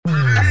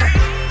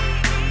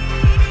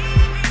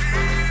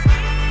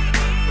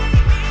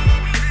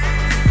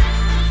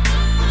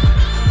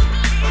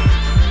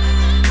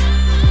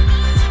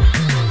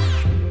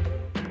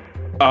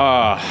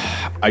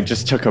I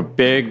just took a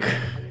big,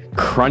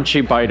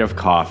 crunchy bite of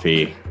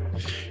coffee,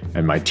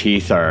 and my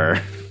teeth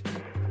are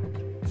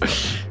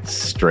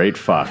straight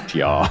fucked,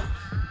 y'all.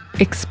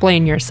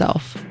 Explain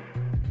yourself.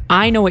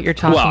 I know what you're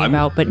talking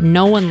about, but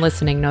no one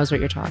listening knows what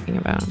you're talking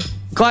about.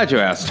 Glad you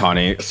asked,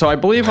 Tawny. So I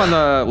believe on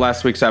the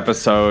last week's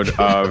episode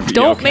of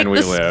Don't Can make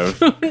We the Live?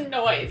 spoon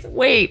noise.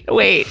 Wait,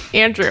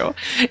 Andrew.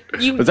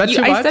 Was that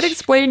too much? I said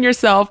explain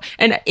yourself,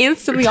 and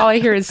instantly all I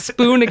hear is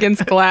spoon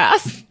against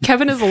glass.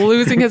 Kevin is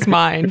losing his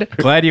mind.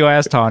 Glad you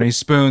asked, Tawny.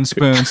 Spoon.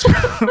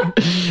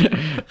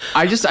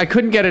 I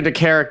couldn't get into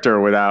character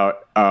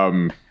without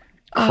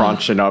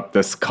crunching up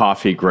this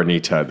coffee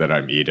granita that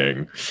I'm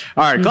eating.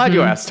 All right, glad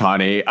you asked,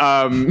 Tawny.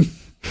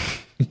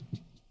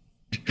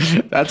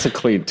 That's a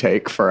clean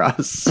take for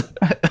us.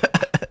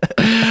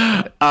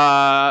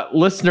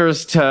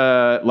 Listeners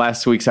to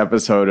last week's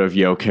episode of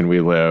Yo, Can We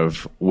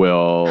Live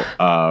will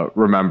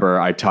remember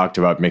I talked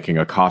about making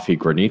a coffee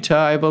granita,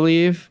 I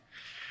believe.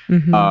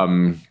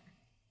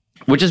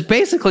 Which is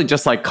basically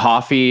just like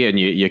coffee, and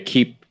you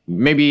keep,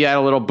 maybe you add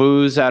a little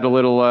booze, add a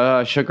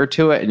little sugar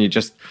to it, and you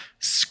just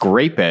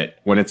scrape it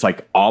when it's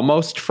like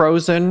almost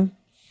frozen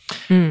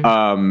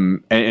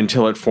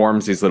until it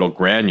forms these little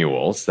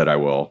granules that I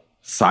will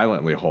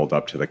silently hold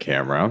up to the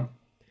camera.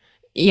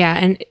 Yeah,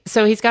 and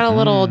so he's got a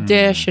little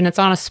dish, and it's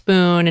on a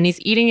spoon, and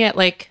he's eating it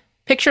like,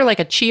 picture like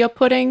a chia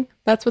pudding.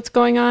 That's what's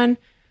going on.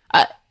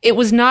 It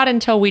was not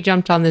until we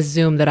jumped on this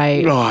Zoom that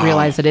I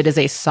realized that it is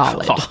a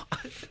solid.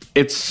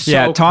 It's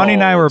so Tawny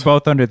and I were cold.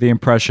 both under the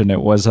impression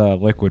it was a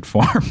liquid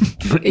form.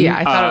 Yeah,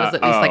 I thought it was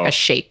at least like a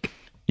shake.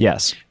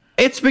 Yes.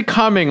 It's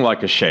becoming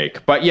like a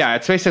shake, but yeah,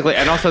 it's basically,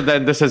 and also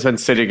then this has been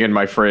sitting in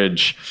my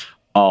fridge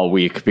all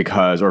week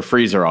or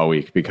freezer all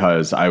week,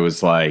 because I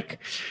was like,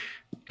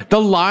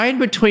 the line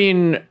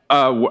between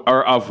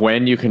or of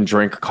when you can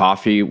drink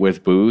coffee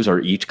with booze or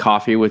eat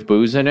coffee with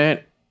booze in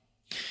it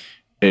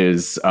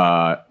is,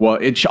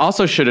 it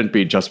also shouldn't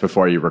be just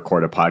before you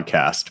record a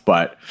podcast,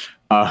 but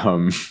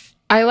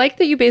I like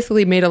that you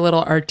basically made a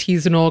little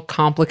artisanal,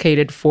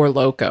 complicated Four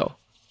Loko.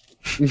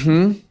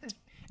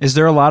 Is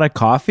there a lot of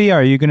coffee?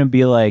 Are you going to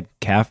be like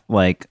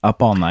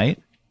up all night?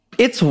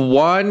 it's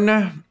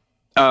one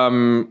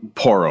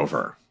pour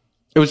over.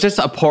 It was just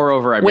a pour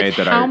over I made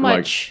that how I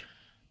much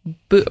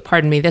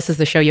pardon me, this is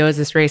the show Yo, Is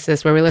This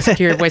Racist, where we listen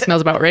to your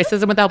voicemails about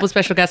racism with help with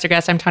special guest or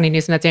guest. I'm Tawny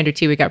Newsom. That's Andrew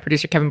T. We got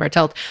producer Kevin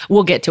Bartelt.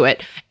 We'll get to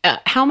it.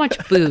 How much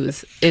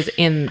booze is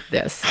in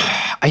this?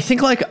 I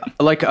think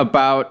like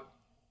about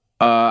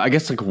I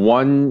guess like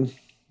one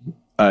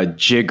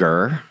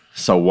jigger,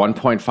 so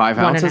 1.5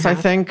 ounces, I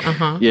think.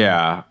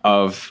 Yeah,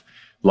 of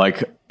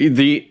like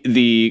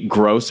the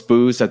gross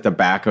booze at the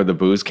back of the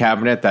booze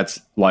cabinet.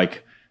 That's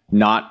like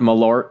not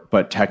Malort,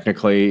 but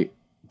technically.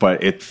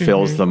 But it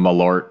fills the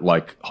Malort,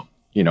 like,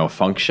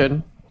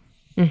 function.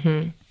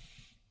 Anyway.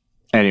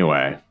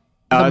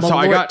 The Malort so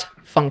I got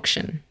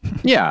function.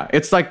 Yeah,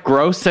 it's like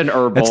gross and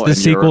herbal. That's the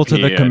sequel to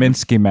the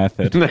Kaminsky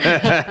method.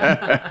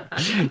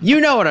 You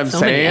know what I'm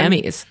so saying?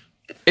 Many Emmys.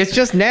 It's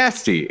just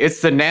nasty.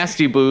 It's the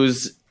nasty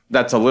booze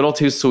that's a little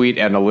too sweet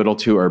and a little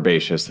too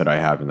herbaceous that I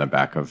have in the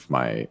back of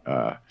my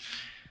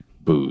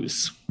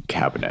booze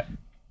cabinet.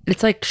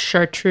 It's like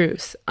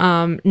chartreuse.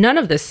 None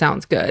of this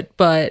sounds good,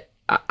 but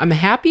I'm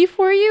happy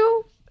for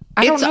you.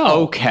 I don't know. It's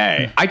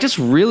okay. I just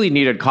really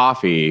needed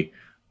coffee.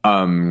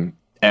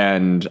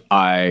 And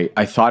I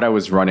thought I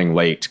was running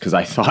late because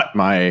I thought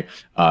my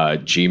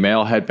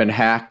Gmail had been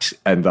hacked,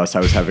 and thus I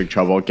was having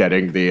trouble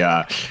getting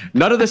the...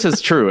 none of this is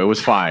true. It was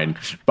fine.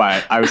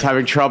 But I was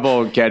having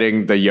trouble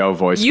getting the Yo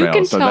voicemail. You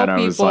can so tell then I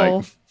was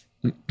like...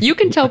 You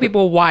can tell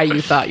people why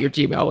you thought your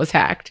Gmail was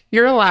hacked.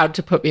 You're allowed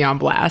to put me on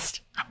blast.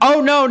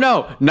 Oh, no,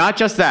 not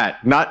just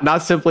that.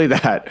 Not simply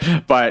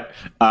that. But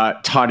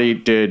Tawny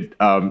did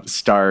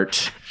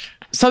start...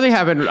 Something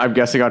happened, I'm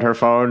guessing, on her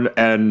phone,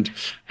 and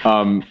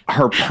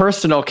her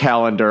personal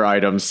calendar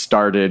items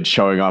started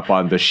showing up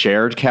on the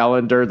shared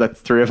calendar that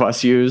the three of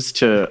us use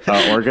to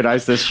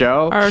organize this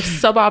show. Our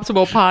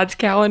suboptimal pods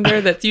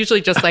calendar that's usually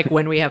just like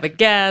when we have a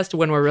guest,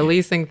 when we're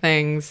releasing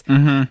things.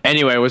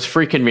 Anyway, it was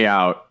freaking me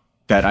out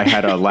that I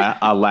had a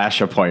lash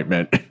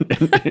appointment.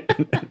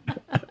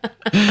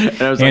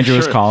 And I was Andrew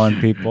was calling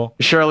people.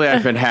 Surely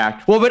I've been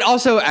hacked. Well, but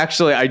also,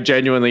 actually, I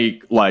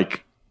genuinely, I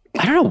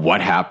don't know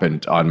what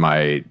happened on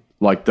my...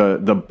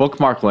 the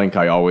bookmark link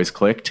I always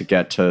click to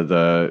get to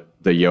the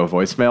Yo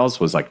voicemails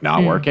was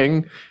not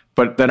working.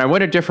 But then I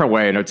went a different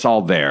way and it's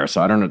all there.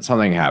 So I don't know,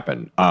 something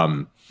happened.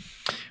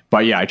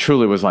 But yeah, I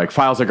truly was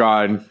files are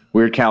gone,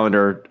 weird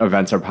calendar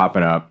events are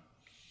popping up.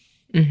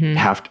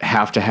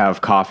 Have to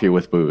have coffee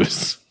with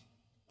booze.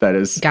 That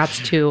is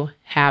Gots to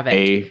have it.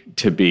 A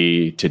to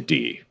B to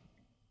D.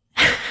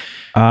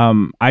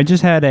 I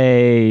just had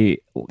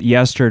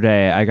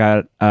yesterday I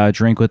got a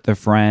drink with a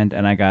friend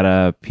and I got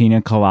a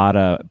pina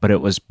colada, but it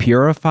was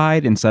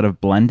purified instead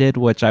of blended,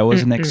 which I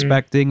wasn't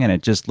expecting. And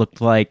it just looked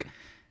like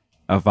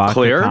a vodka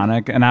Clear?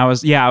 tonic. And I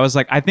was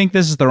like, I think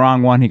this is the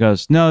wrong one. He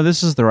goes, no,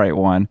 this is the right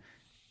one.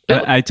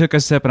 And I took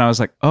a sip and I was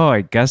like, oh, I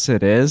guess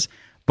it is.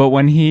 But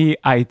when he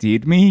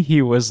ID'd me,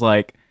 he was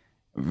like,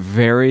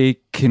 very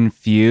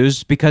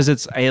confused because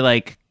it's a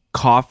like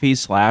coffee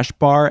 /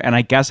 bar, and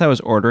I guess I was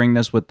ordering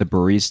this with the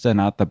barista,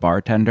 not the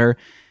bartender.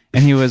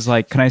 And he was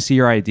like, "Can I see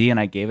your ID?" And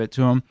I gave it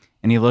to him,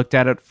 and he looked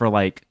at it for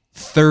like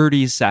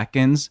 30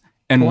 seconds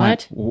and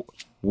What? went,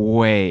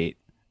 "Wait,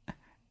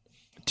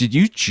 did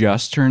you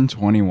just turn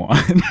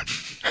 21?"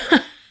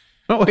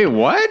 Oh, wait,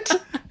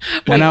 what?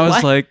 And I was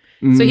what? like,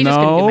 So he just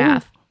couldn't do "No."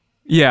 math.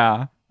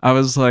 Yeah. I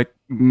was like,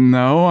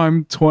 "No,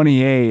 I'm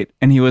 28."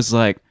 And he was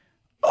like,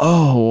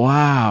 "Oh,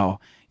 wow.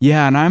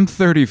 Yeah, and I'm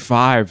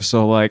 35,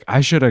 so like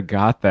I should have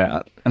got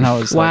that." And I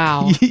was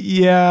Wow. like,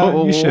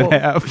 "Yeah, you should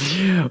have."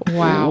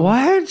 Wow.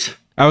 What?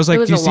 I was It like,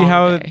 was "Do you a see long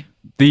how day.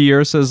 the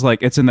year says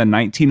like it's in the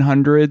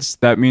 1900s?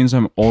 That means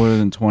I'm older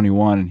than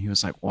 21." And he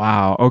was like,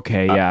 "Wow,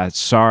 okay, yeah,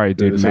 sorry,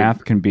 dude. was a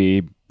Math can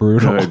be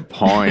brutal." Good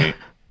point.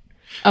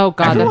 Oh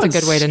God, Everyone's that's a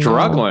good way to know.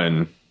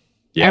 struggling.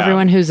 Yeah.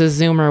 Everyone who's a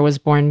Zoomer was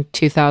born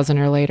 2000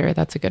 or later.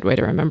 That's a good way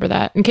to remember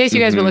that. In case you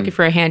guys were looking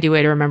for a handy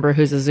way to remember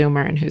who's a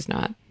Zoomer and who's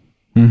not.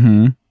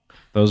 Mm-hmm.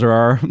 Those are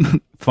our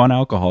fun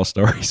alcohol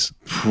stories.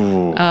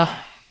 Ooh.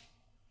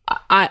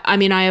 I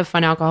mean, I have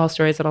fun alcohol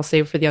stories that I'll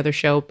save for the other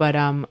show, but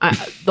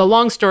the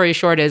long story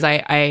short is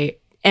I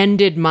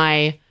ended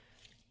my,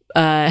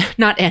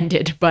 not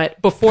ended,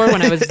 but before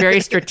when I was very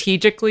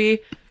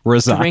strategically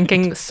Resigned.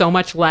 drinking so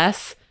much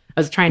less. I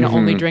was trying to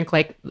only drink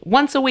like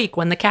once a week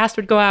when the cast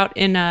would go out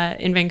in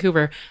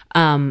Vancouver.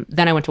 Then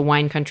I went to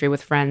wine country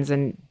with friends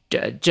and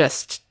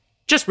just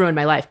ruined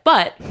my life.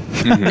 But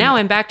now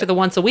I'm back to the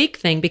once a week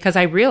thing because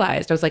I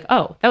realized I was like,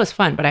 oh, that was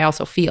fun, but I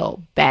also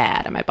feel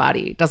bad and my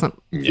body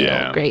doesn't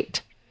feel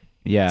great.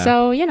 Yeah.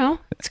 So, you know,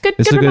 it's good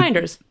It's a good-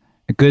 reminders.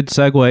 A good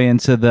segue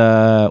into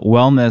the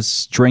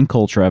wellness drink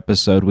culture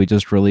episode we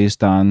just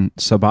released on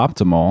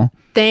Suboptimal.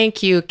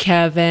 Thank you,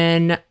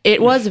 Kevin.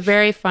 It was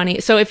very funny.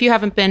 So if you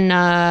haven't been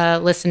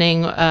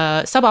listening,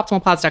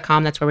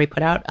 suboptimalpods.com, that's where we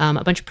put out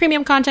a bunch of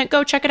premium content.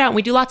 Go check it out. And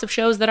we do lots of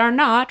shows that are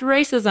not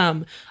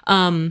racism.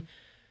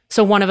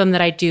 So one of them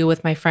that I do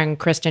with my friend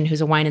Kristen, who's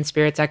a wine and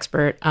spirits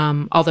expert,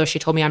 although she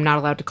told me I'm not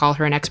allowed to call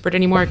her an expert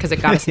anymore because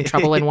it got us in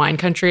trouble in wine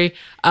country.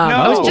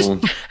 I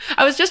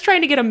was just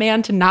trying to get a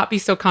man to not be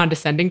so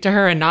condescending to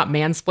her and not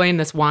mansplain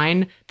this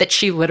wine that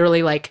she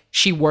literally like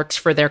she works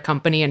for their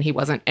company and he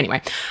wasn't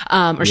anyway,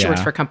 or she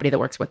works for a company that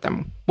works with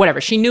them.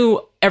 Whatever. She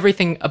knew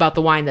everything about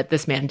the wine that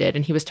this man did,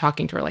 and he was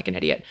talking to her like an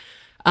idiot.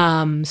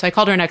 So I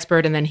called her an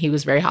expert, and then he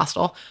was very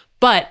hostile.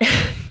 But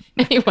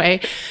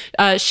anyway,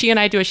 she and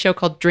I do a show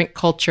called Drink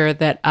Culture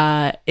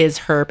that is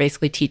her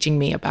basically teaching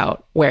me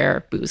about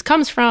where booze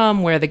comes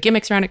from, where the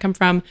gimmicks around it come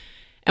from.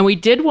 And we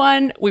did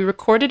one, we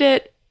recorded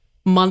it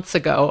months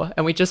ago,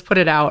 and we just put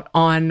it out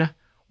on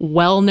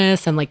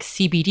wellness and like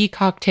CBD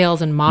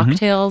cocktails and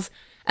mocktails.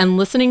 And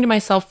listening to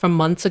myself from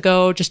months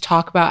ago just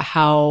talk about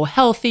how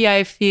healthy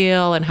I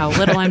feel and how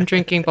little I'm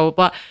drinking, blah,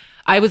 blah, blah.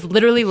 I was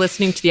literally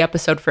listening to the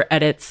episode for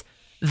edits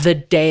the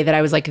day that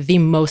I was like the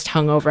most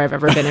hungover I've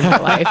ever been in my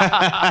life.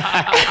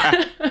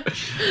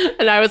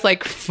 And I was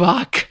like,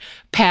 fuck,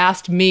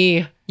 past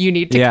me, you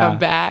need to come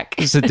back.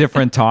 It's a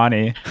different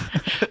Tawny.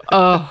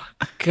 Oh,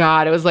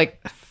 God. It was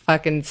like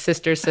fucking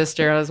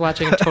sister. I was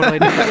watching a totally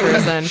different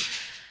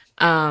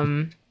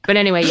person. But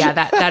anyway, yeah,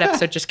 that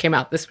episode just came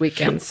out this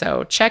weekend.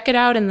 So check it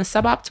out in the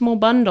Suboptimal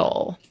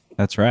bundle.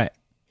 That's right.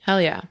 Hell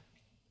yeah.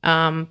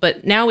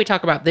 But now we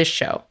talk about this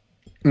show.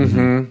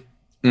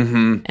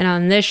 And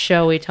on this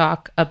show, we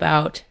talk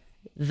about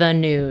the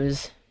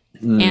news.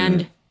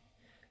 And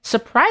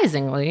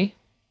surprisingly,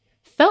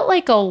 felt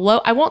like a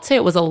low, I won't say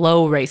it was a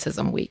low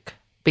racism week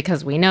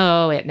because we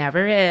know it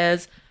never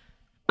is.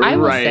 I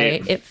will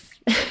say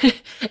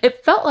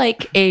it felt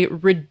like a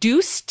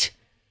reduced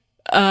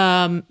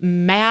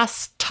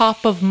mass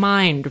top of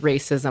mind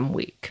racism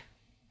week.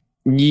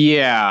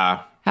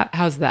 Yeah.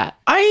 How's that?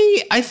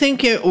 I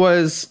think it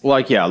was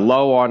like,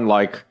 low on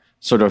like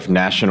sort of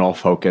national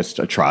focused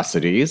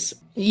atrocities.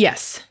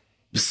 Yes.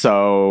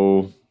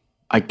 So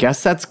I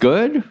guess that's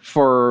good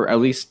for at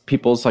least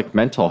people's like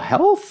mental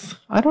health.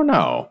 I don't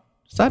know.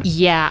 Is that?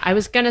 Yeah, I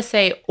was going to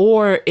say,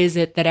 or is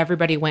it that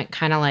everybody went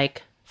kind of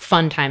like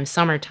fun time,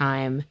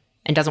 summertime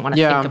and doesn't want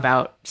to think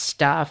about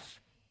stuff?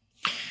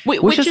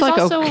 Which is like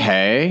also,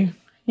 okay.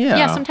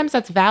 Yeah, sometimes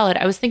that's valid.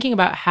 I was thinking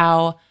about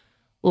how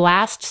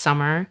last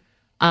summer,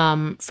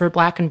 for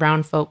Black and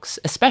brown folks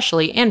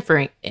especially, and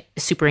for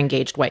super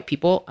engaged white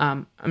people,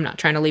 I'm not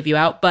trying to leave you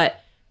out,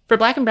 but for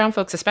Black and brown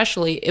folks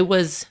especially, it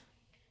was,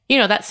 you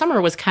know, that summer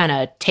was kind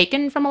of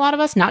taken from a lot of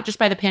us, not just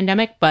by the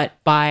pandemic, but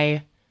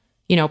by,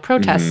 you know,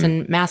 protests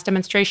and mass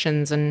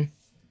demonstrations. And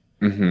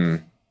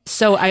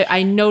so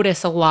I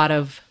notice a lot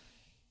of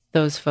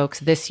those folks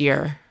this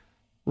year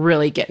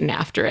really getting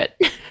after it.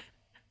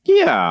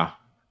 Yeah.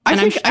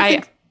 I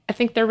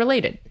think they're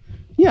related.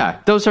 Yeah,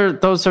 those are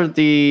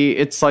the,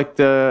 it's like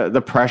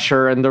the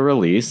pressure and the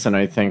release, and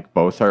I think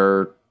both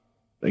are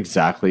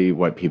exactly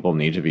what people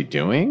need to be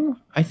doing.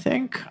 I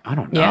think. I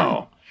don't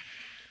know.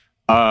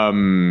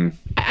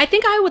 I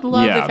think I would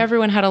love if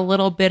everyone had a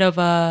little bit of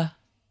a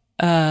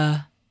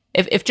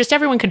if just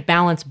everyone could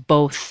balance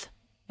both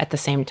at the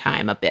same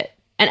time a bit.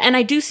 And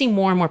I do see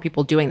more and more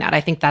people doing that.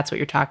 I think that's what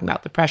you're talking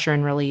about, the pressure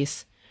and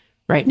release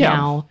right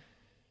now.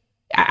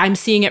 I'm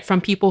seeing it from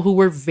people who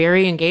were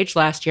very engaged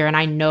last year, and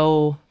I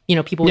know,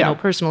 people we know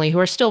personally who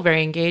are still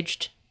very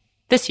engaged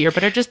this year,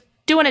 but are just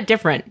doing it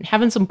different,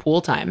 having some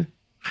pool time.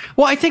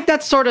 Well, I think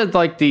that's sort of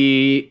like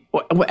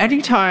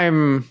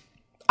anytime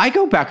I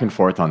go back and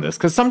forth on this,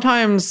 because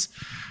sometimes,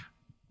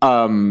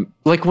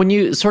 like when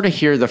you sort of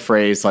hear the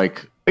phrase,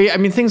 like, I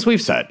mean, things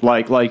we've said,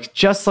 like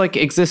just like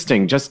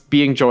existing, just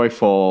being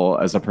joyful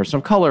as a person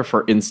of color,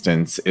 for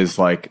instance, is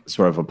like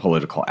sort of a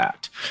political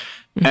act.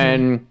 Mm-hmm.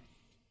 And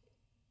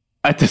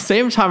at the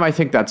same time, I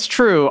think that's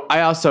true.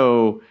 I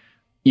also,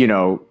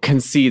 can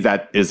see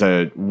that is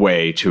a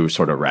way to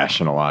sort of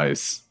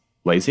rationalize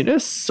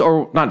laziness,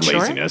 or not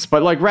laziness,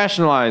 but like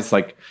rationalize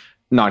like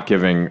not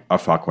giving a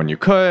fuck when you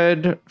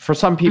could for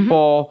some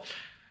people.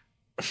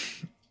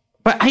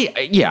 But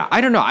I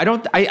don't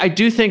know. I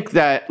do think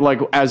that,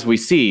 like, as we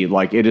see,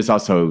 like, it is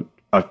also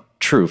a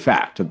true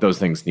fact that those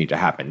things need to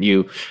happen.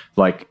 You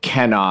like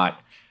cannot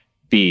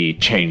be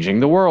changing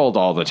the world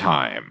all the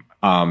time.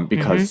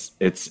 Because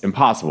it's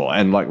impossible,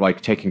 and like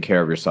taking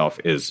care of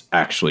yourself is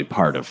actually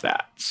part of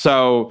that.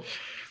 So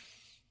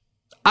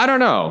I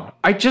don't know.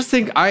 I just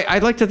think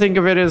I'd like to think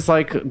of it as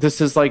like this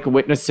is like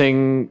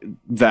witnessing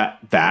that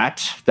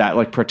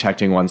like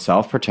protecting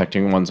oneself,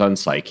 protecting one's own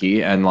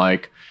psyche, and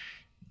like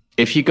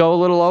if you go a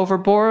little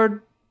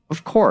overboard,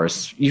 of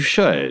course you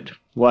should.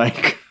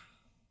 Like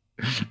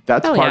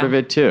that's part of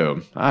it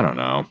too. I don't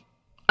know.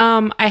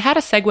 I had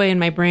a segue in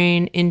my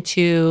brain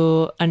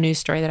into a news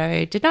story that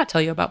I did not tell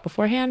you about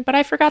beforehand, but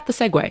I forgot the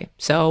segue.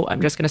 So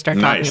I'm just going to start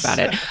talking about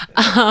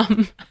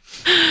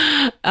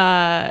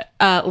it.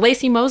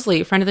 Lacey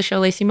Mosley, friend of the show,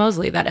 Lacey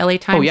Mosley, that LA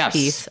Times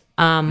piece.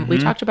 We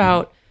talked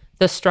about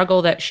the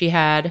struggle that she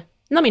had.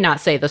 Let me not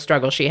say the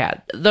struggle she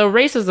had, the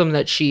racism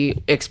that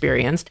she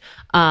experienced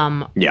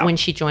when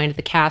she joined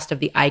the cast of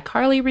the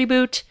iCarly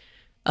reboot.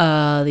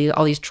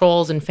 All these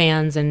trolls and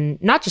fans,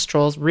 and not just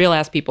trolls, real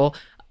ass people,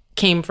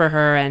 came for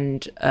her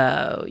and,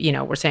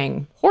 were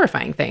saying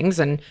horrifying things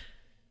and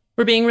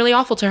were being really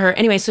awful to her.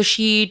 Anyway, so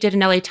she did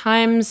an LA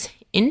Times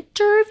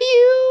interview.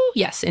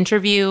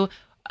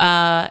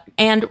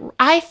 And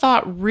I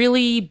thought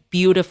really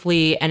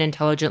beautifully and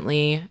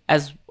intelligently,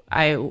 as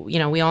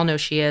we all know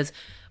she is,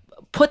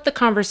 put the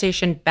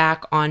conversation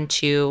back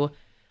onto,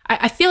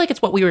 I feel like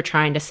it's what we were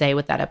trying to say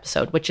with that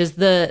episode, which is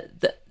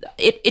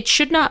it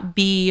should not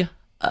be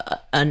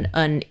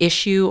an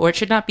issue, or it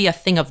should not be a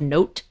thing of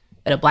note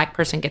that a Black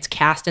person gets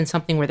cast in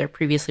something where there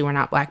previously were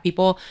not Black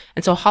people.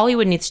 And so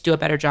Hollywood needs to do a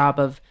better job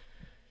of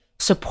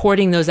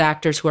supporting those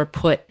actors who are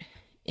put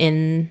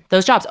in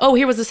those jobs. Oh,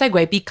 here was the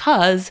segue,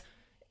 because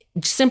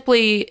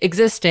simply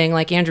existing,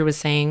 like Andrew was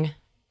saying,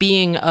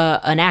 being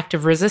an act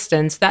of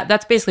resistance,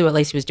 that's basically what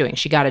Lacey was doing.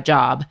 She got a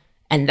job,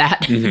 and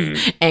that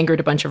angered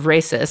a bunch of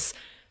racists.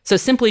 So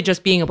simply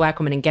just being a Black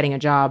woman and getting a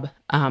job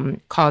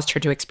caused her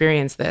to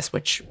experience this,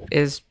 which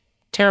is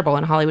terrible.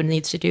 And Hollywood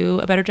needs to do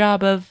a better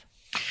job of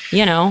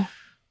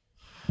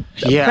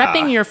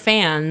prepping your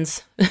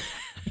fans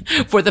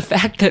for the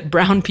fact that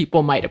brown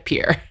people might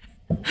appear.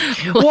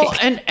 Well,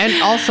 and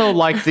also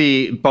like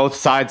the both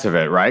sides of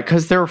it, right?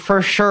 Because there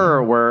for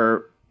sure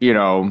were,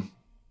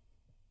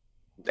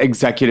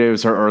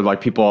 executives or like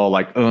people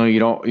like, oh, we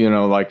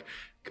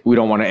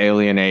don't want to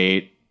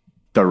alienate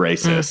the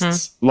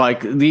racists.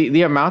 Like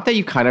the amount that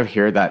you kind of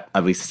hear that,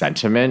 at least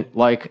sentiment,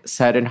 like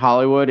said in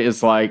Hollywood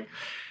is like,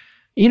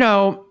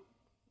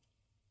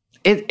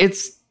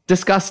 it's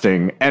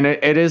disgusting. And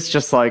it is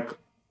just like,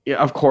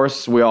 of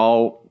course, we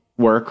all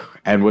work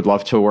and would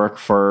love to work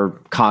for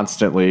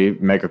constantly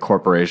mega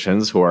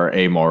corporations who are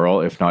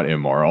amoral, if not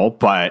immoral.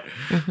 But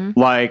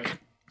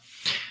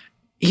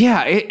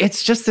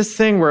it's just this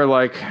thing where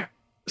like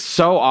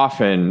so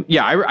often,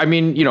 I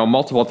mean,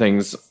 multiple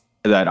things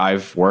that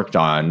I've worked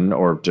on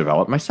or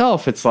developed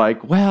myself. It's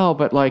like, well,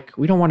 but like,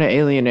 we don't want to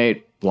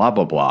alienate blah,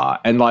 blah, blah.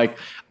 And like,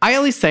 I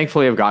at least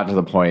thankfully have gotten to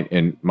the point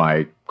in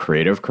my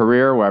creative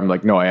career where I'm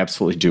like, no, I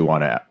absolutely do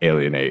want to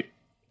alienate,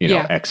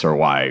 X or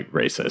Y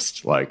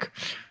racist. Like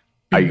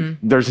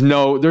there's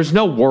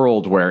no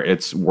world where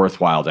it's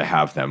worthwhile to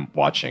have them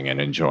watching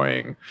and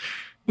enjoying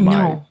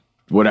my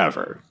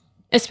whatever.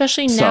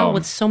 Especially now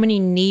with so many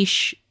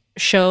niche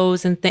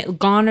shows and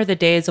gone are the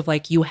days of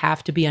like, you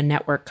have to be a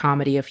network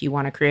comedy if you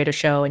want to create a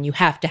show and you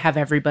have to have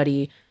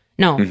everybody.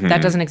 No,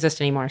 that doesn't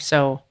exist anymore.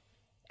 So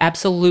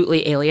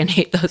absolutely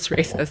alienate those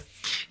racists.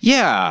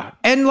 Yeah.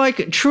 And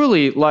like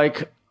truly,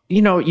 like,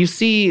 you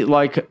see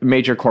like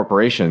major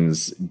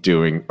corporations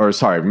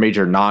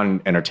major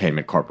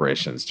non-entertainment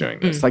corporations doing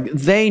this. Like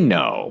they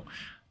know,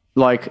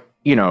 like,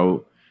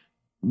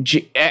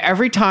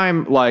 every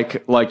time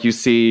like you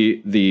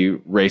see the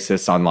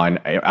racist online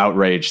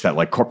outrage that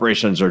like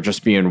corporations are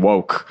just being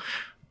woke,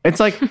 it's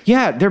like,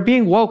 yeah, they're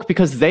being woke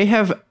because they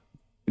have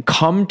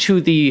come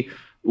to the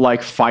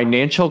like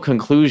financial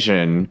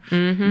conclusion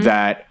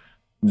that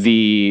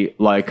the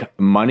like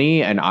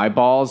money and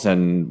eyeballs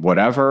and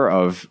whatever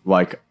of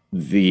like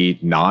the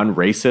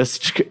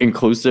non-racist,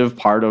 inclusive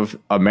part of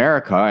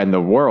America and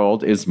the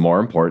world is more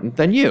important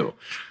than you.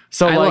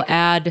 So I will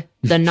add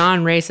the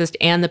non-racist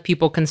and the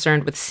people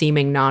concerned with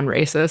seeming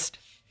non-racist.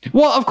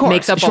 Well, of course,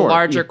 makes up a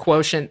larger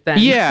quotient than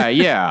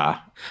yeah.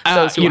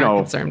 those who aren't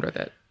concerned with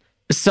it.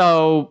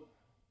 So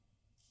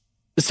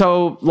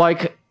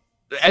like,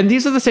 and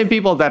these are the same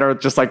people that are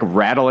just like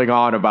rattling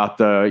on about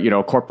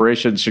the,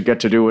 corporations should get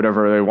to do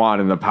whatever they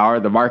want and the power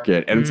of the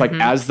market. And it's like,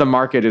 as the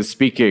market is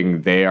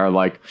speaking, they are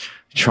like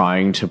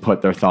trying to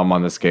put their thumb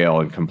on the scale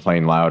and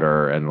complain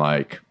louder and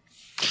like,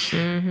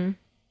 I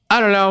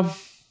don't know.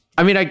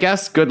 I mean, I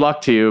guess good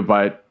luck to you,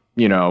 but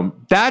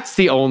that's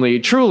the only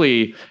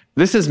truly,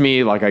 this is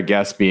me, like, I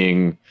guess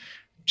being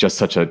just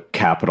such a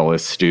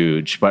capitalist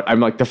stooge, but I'm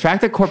like, the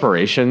fact that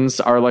corporations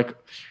are like,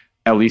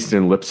 at least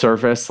in lip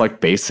service,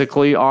 like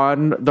basically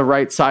on the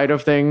right side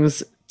of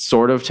things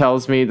sort of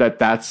tells me that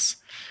that's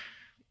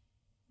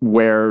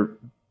where,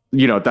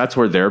 that's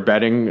where they're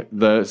betting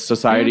the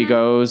society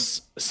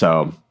goes.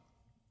 So.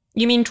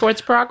 You mean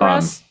towards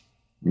progress?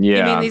 Yeah.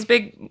 You mean these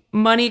big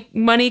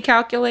money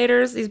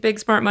calculators, these big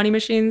smart money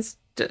machines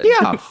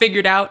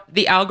figured out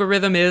the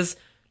algorithm is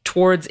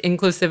towards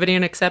inclusivity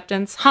and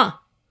acceptance? Huh.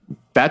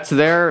 That's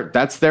their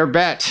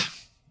bet.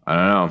 I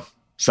don't know.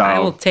 So I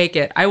will take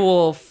it. I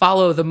will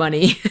follow the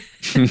money.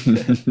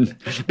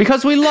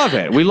 Because we love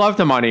it. We love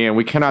the money and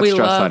we cannot stress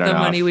that enough. We love the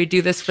money. We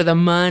do this for the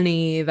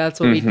money. That's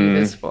what we do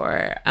this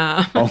for.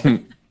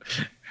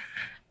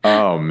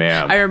 Oh,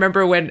 man. I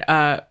remember when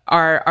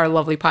our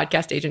lovely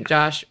podcast agent,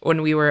 Josh,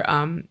 when we were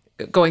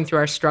going through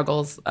our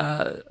struggles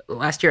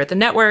last year at the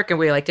network and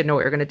we didn't know what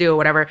we were going to do or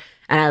whatever.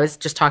 And I was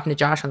just talking to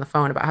Josh on the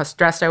phone about how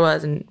stressed I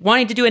was and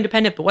wanting to do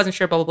independent, but wasn't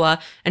sure, blah, blah,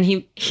 blah. And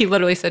he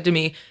literally said to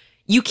me,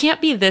 you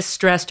can't be this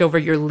stressed over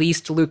your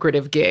least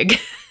lucrative gig.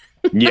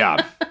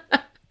 Yeah.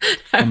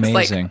 I was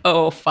like,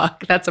 oh,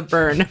 fuck, that's a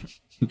burn.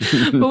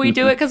 But we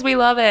do it because we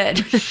love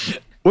it.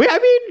 I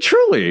mean,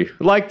 truly,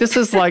 like, this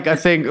is like a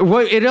thing.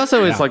 Well, it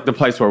also is like the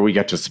place where we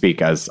get to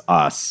speak as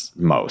us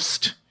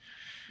most.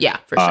 Yeah,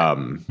 for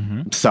sure.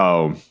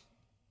 So.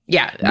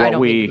 Yeah, I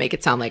don't mean to make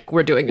it sound like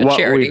we're doing a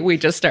charity. We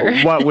just are.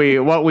 what we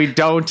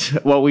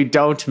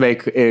don't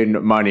make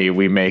in money,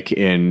 we make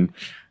in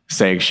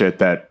saying shit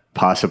that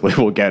possibly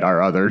will get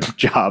our other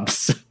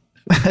jobs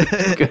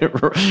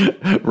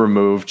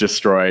removed,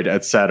 destroyed,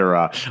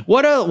 etc.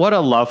 What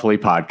a lovely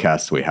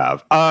podcast we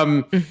have.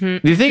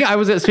 The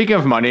thing speaking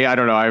of money, I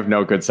don't know, I have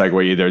no good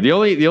segue either. The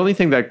only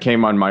thing that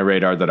came on my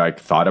radar that I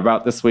thought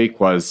about this week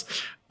was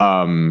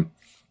Quentin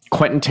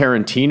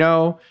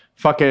Tarantino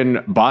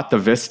fucking bought the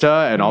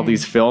Vista and all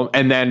these films,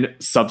 and then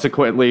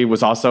subsequently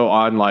was also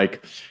on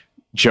like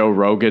Joe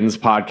Rogan's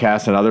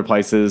podcast and other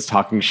places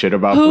talking shit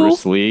about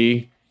Bruce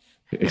Lee.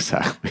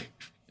 Exactly.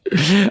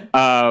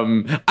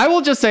 I will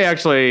just say,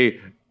 actually,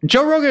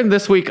 Joe Rogan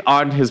this week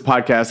on his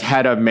podcast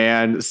had a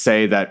man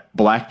say that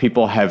black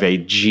people have a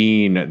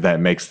gene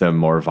that makes them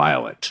more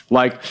violent.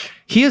 Like,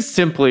 he is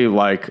simply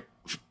like,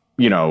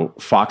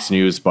 Fox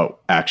News, but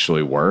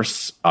actually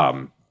worse.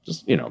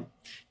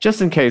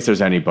 Just in case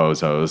there's any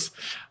bozos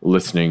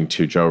listening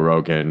to Joe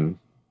Rogan,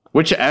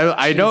 which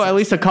I know at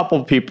least a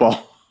couple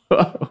people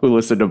who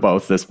listen to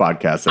both this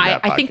podcast and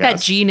that podcast. I think that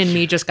gene in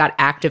me just got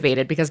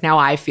activated because now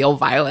I feel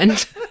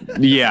violent.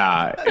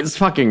 Yeah, it's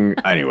fucking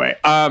anyway.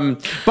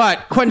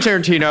 But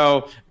Quentin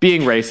Tarantino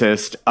being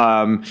racist.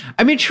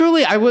 I mean,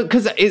 truly, I would,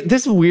 because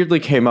this weirdly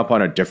came up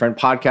on a different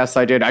podcast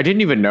I did. I didn't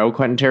even know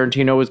Quentin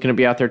Tarantino was going to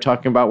be out there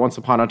talking about Once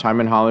Upon a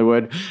Time in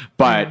Hollywood.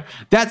 But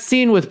that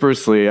scene with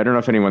Bruce Lee, I don't know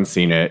if anyone's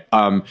seen it.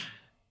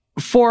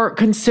 For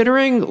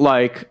considering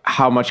like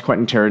how much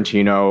Quentin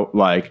Tarantino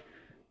like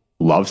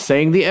loves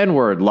saying the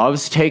N-word,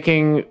 loves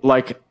taking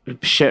like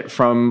shit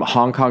from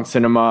Hong Kong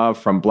cinema,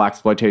 from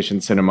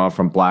blaxploitation cinema,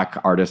 from black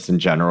artists in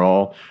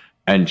general,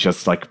 and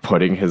just like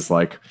putting his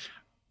like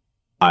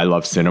I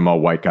love cinema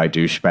white guy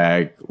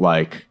douchebag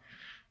like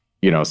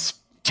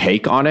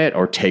take on it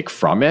or take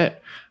from it.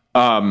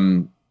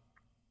 That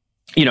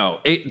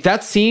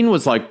scene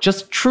was like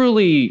just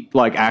truly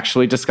like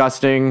actually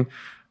disgusting.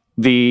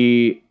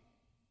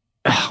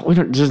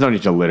 There's no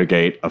need to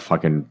litigate a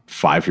fucking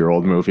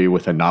 5-year-old movie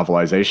with a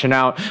novelization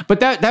out. But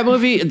that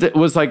movie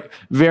was like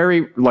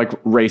very like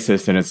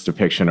racist in its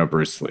depiction of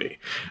Bruce Lee.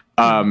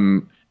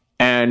 And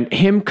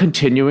him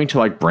continuing to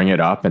like bring it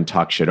up and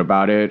talk shit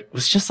about it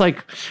was just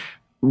like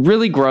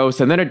really gross.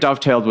 And then it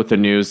dovetailed with the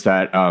news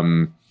that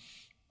Quentin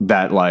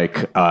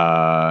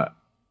Tarantino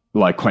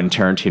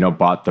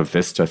bought the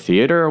Vista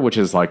Theater, which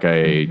is like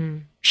a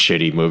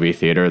shitty movie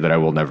theater that I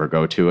will never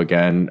go to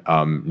again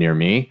near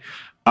me.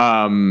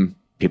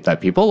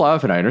 That people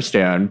love, and I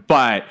understand,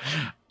 but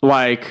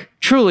like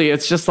truly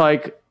it's just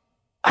like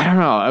I don't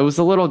know, it was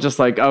a little just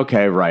like,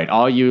 okay, right,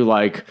 all you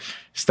like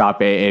stop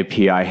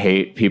AAP I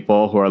hate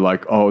people who are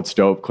like, oh, it's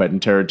dope Quentin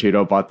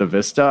Tarantino bought the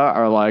Vista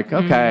are like,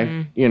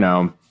 okay,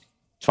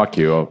 fuck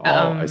you all,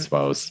 I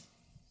suppose.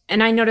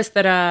 And I noticed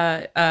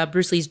that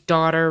Bruce Lee's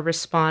daughter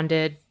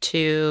responded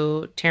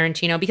to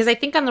Tarantino because I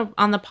think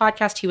on the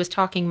podcast he was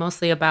talking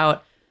mostly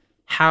about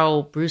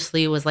how Bruce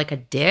Lee was like a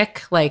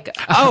dick. Like,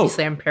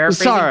 obviously I'm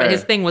paraphrasing, sorry. but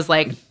his thing was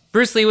like,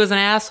 Bruce Lee was an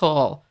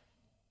asshole.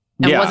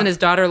 And wasn't his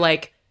daughter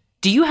like,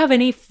 do you have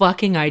any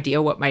fucking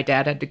idea what my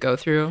dad had to go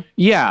through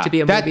to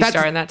be a movie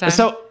star in that time?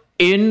 So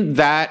in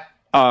that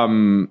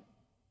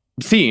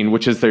scene,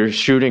 which is they're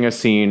shooting a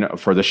scene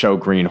for the show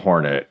Green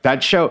Hornet,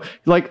 that show,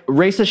 like,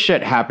 racist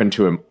shit happened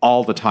to him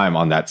all the time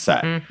on that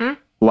set.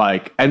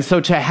 Like, and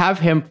so to have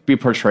him be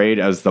portrayed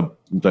as the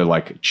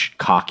like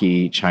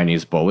cocky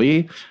Chinese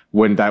bully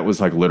when that was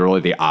like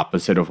literally the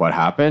opposite of what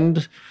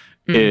happened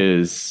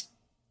is,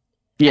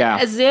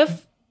 as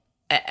if,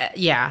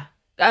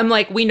 I'm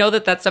like, we know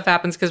that stuff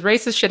happens because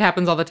racist shit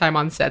happens all the time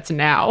on sets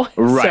now.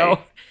 Right. So,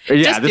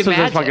 yeah, this was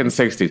the fucking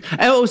 60s.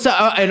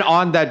 And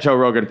on that Joe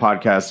Rogan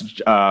podcast,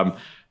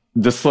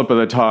 the slip of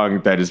the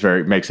tongue that is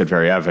makes it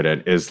very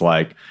evident is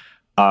like,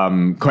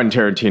 Quentin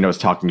Tarantino is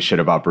talking shit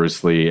about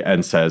Bruce Lee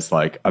and says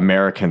like the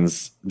American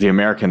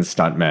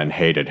stuntmen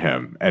hated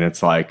him. And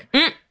it's like,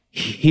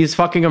 he's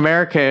fucking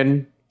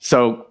American.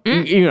 So,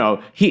 you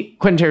know,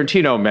 Quentin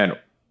Tarantino meant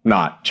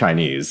not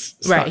Chinese.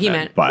 Right. He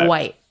meant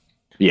white.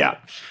 Yeah.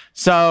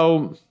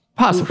 So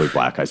possibly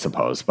black, I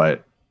suppose,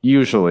 but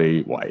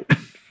usually white.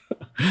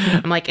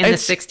 I'm like, in the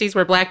 60s,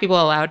 were black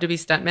people allowed to be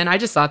stuntmen? I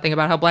just saw a thing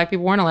about how black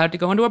people weren't allowed to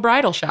go into a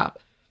bridal shop.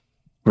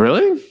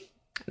 Really?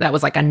 That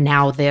was like a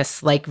now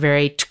this, like,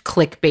 very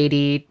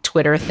clickbaity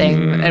Twitter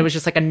thing. It was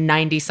just like a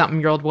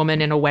 90-something-year-old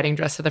woman in a wedding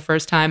dress for the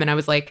first time. And I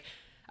was like,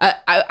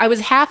 I was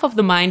half of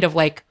the mind of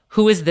like,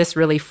 who is this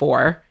really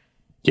for?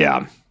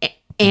 Yeah.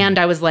 And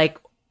I was like,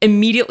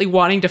 immediately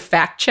wanting to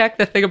fact check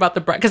the thing about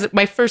the bride. Because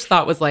my first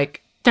thought was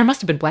like, there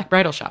must have been black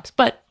bridal shops,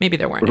 but maybe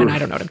there weren't. And I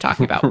don't know what I'm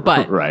talking about.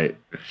 But right.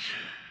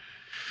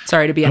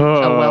 Sorry to be a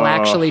well,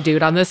 actually,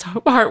 dude, on this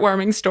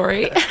heartwarming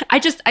story. I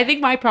think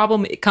my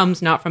problem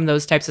comes not from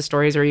those types of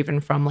stories or even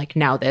from like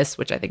Now This,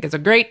 which I think is a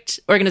great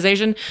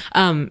organization.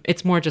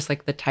 It's more just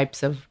like the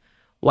types of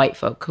white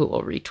folk who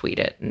will retweet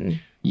it. And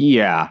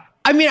yeah.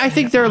 I mean, I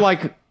think they're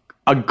like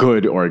a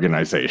good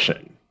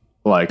organization.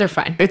 Like they're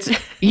fine. It's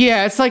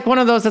like one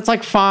of those that's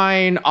like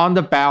fine on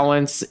the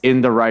balance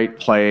in the right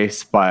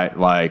place, but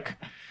like,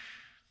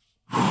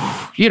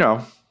 you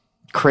know,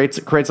 creates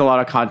a lot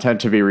of content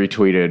to be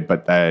retweeted,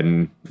 but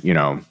then, you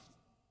know,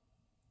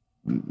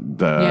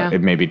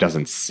 it maybe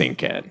doesn't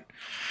sink in.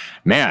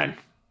 Man,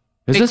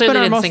 it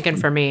clearly didn't sink in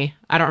for me.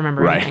 I don't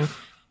remember anything.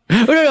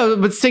 No,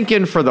 but sink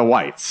in for the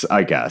whites,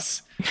 I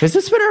guess. Has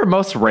this been our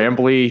most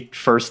rambly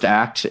first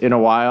act in a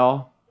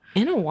while?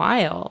 In a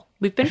while.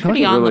 We've been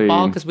pretty on the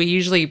ball because we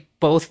usually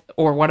both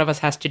or one of us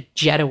has to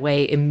jet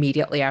away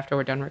immediately after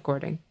we're done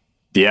recording.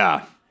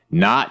 Yeah,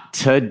 not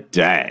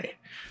today.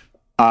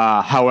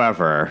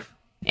 However,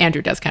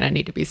 Andrew does kind of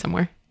need to be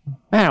somewhere.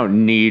 I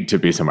don't need to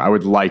be somewhere. I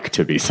would like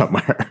to be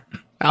somewhere.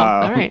 Oh,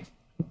 all right.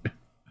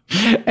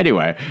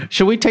 Anyway,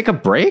 should we take a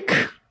break?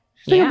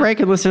 Take a break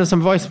and listen to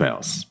some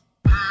voicemails.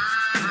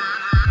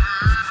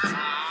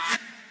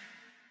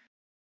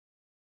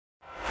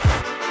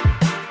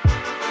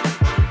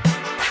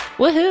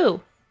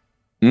 Woohoo.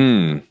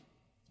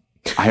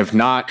 I have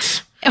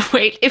not.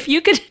 Wait, if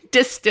you could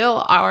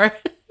distill our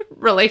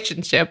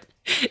relationship,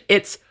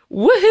 it's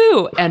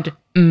woohoo and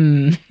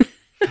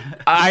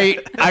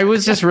I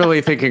was just really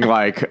thinking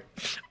like,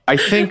 I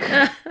think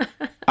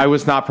I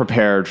was not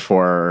prepared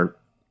for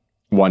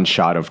one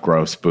shot of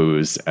gross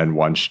booze and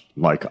one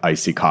like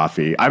icy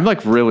coffee. I'm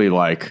like really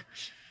like,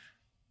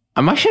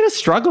 I'm actually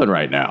struggling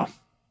right now.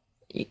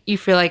 You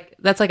feel like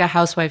that's like a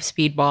housewife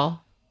speedball.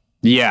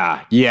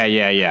 Yeah.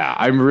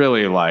 I'm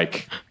really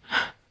like,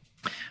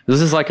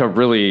 this is like a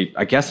really,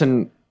 I guess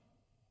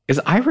is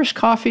Irish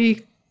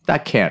coffee?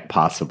 That can't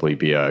possibly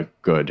be a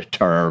good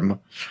term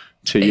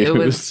to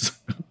use.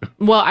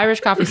 Well, Irish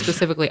coffee,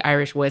 specifically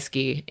Irish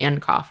whiskey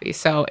and coffee.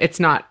 So it's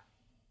only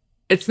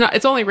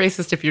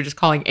racist if you're just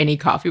calling any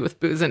coffee with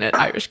booze in it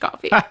Irish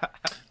coffee.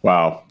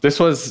 Wow. This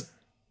was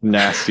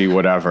nasty,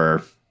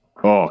 whatever.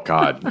 Oh,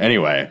 God.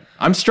 Anyway,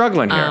 I'm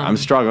struggling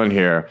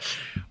here.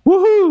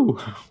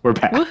 Woohoo! We're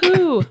back.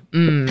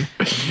 Woohoo!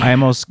 I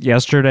almost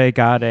yesterday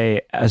got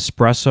a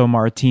espresso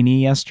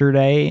martini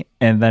yesterday,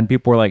 and then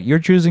people were like, "You're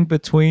choosing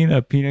between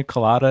a pina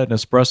colada and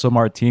espresso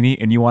martini,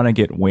 and you want to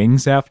get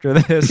wings after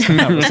this?"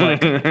 And I was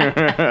like,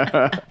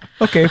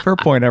 "Okay, fair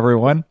point,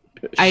 everyone."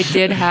 I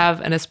did have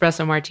an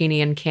espresso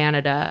martini in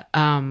Canada.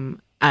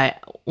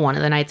 One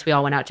of the nights we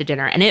all went out to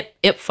dinner, and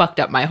it fucked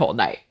up my whole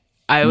night.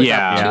 I was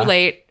up too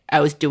late. I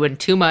was doing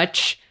too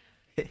much.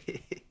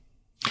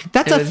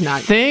 That's a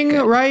thing,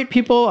 good. Right?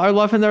 People are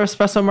loving their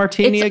espresso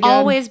martini again. It's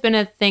always been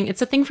a thing.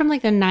 It's a thing from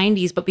like the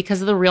 90s, but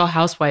because of the Real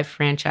Housewife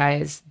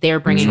franchise,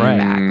 they're bringing it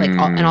back. Like,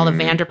 and all the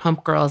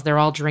Vanderpump girls, they're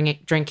all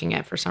drinking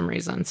it for some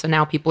reason. So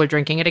now people are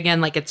drinking it again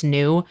like it's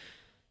new.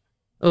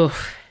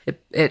 Oof.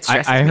 It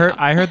stresses me out.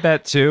 I heard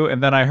that too,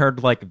 and then I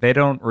heard like they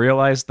don't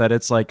realize that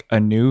it's like a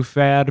new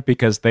fad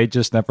because they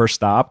just never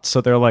stopped.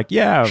 So they're like,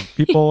 yeah,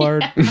 people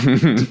are.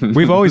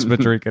 We've always been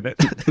drinking it.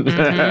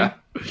 Mm-hmm.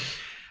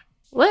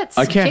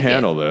 I can't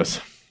handle this.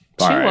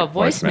 To a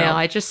voicemail.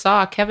 I just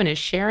saw Kevin is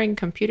sharing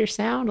computer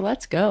sound.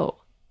 Let's go.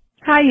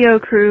 Hi, Yo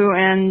Crew,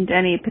 and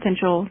any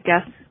potential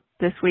guests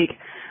this week.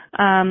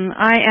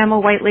 I am a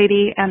white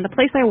lady, and the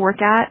place I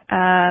work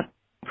at,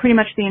 pretty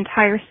much the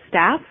entire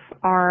staff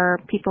are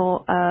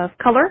people of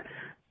color.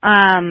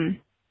 And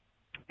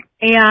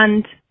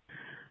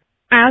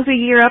as we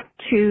gear up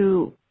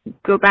to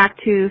go back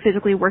to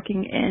physically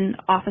working in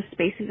office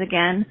spaces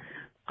again,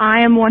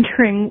 I am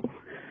wondering,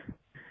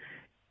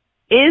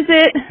 is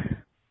it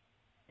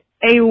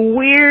a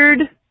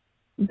weird,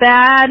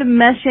 bad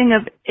meshing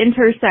of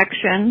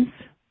intersections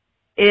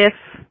if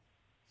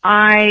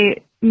I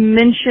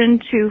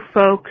mention to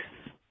folks,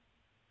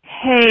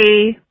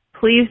 hey,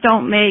 please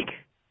don't make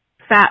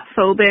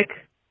fat-phobic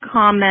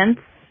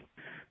comments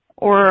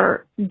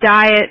or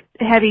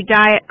heavy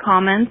diet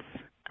comments?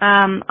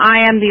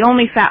 I am the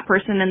only fat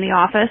person in the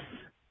office,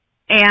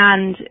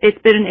 and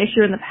it's been an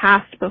issue in the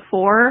past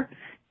before,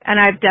 and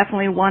I've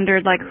definitely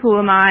wondered, like, who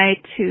am I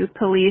to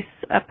police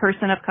a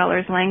person of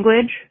color's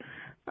language?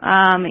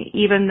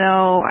 Even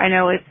though I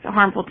know it's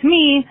harmful to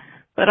me,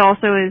 but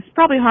also is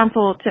probably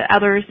harmful to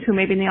others who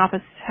maybe in the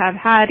office have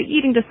had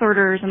eating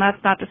disorders and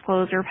that's not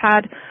disclosed, or have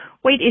had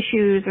weight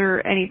issues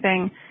or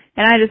anything.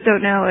 And I just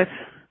don't know if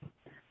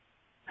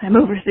I'm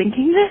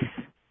overthinking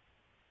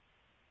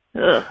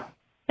this. Ugh.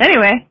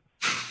 Anyway,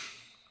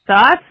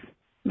 thoughts?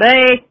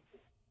 Bye.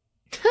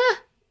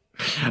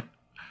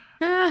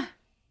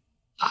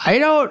 I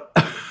don't.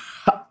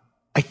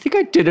 I think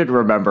I didn't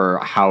remember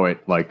how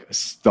it, like,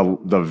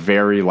 the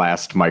very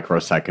last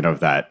microsecond of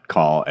that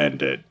call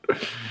ended.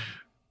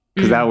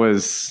 Because that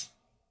was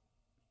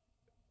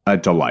a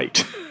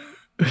delight.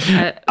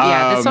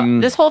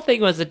 This whole thing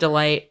was a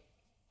delight.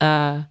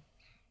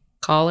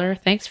 Caller,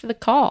 thanks for the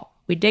call.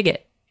 We dig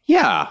it.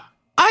 Yeah.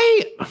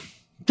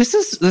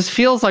 This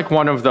feels like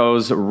one of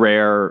those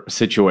rare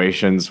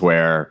situations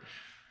where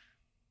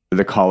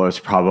the caller's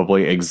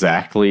probably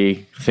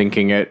exactly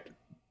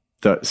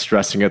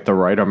stressing it the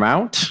right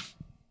amount.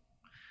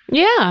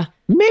 Yeah.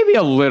 Maybe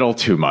a little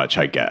too much,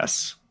 I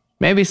guess.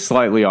 Maybe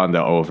slightly on the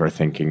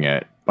overthinking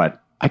it,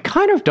 but I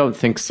kind of don't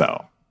think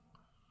so.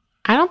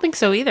 I don't think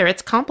so either.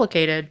 It's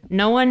complicated.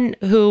 No one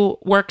who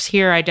works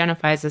here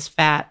identifies as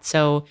fat,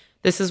 so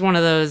this is one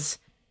of those,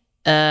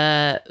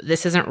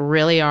 this isn't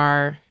really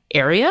our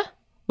area.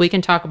 We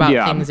can talk about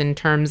things in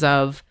terms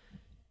of,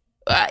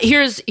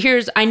 here's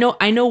I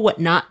know what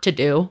not to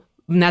do,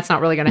 and that's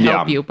not really going to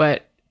help you,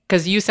 but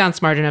because you sound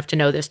smart enough to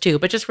know this too,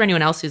 but just for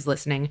anyone else who's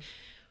listening,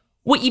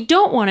 what you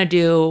don't want to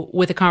do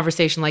with a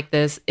conversation like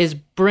this is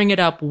bring it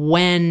up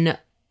when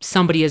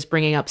somebody is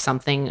bringing up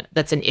something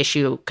that's an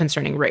issue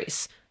concerning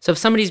race. So if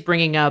somebody's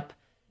bringing up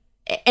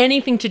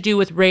anything to do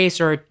with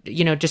race or,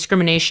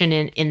 discrimination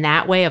in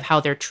that way of how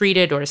they're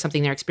treated or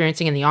something they're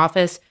experiencing in the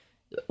office,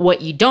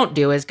 what you don't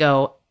do is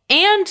go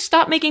and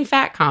stop making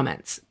fat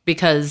comments,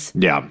 because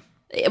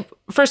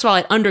first of all,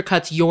 it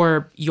undercuts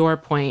your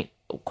point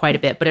quite a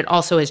bit, but it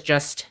also is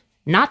just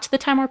not the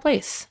time or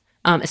place,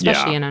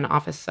 especially in an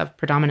office of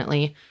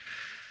predominantly,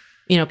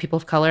 people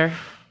of color.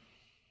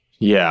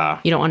 Yeah.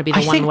 You don't want to be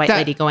the one white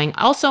lady going,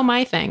 also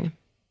my thing.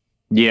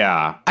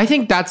 Yeah. I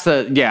think that's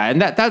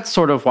and that's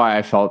sort of why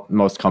I felt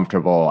most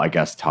comfortable, I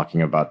guess,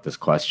 talking about this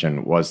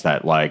question, was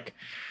that, like,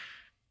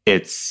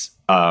 it's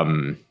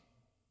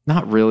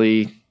not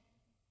really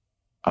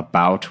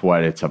about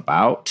what it's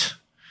about,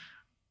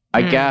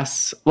 I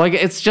guess. Like,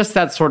 it's just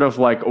that sort of,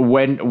 like,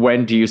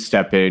 when do you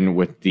step in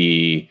with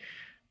the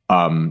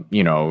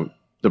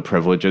the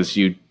privileges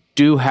you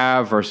do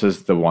have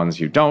versus the ones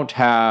you don't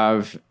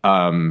have.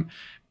 But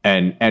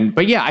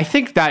yeah, I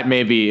think that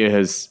maybe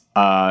is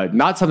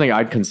not something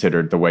I'd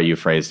considered the way you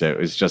phrased it. It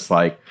was just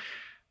like,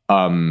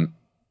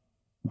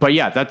 but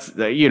yeah, that's,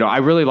 I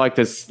really like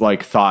this,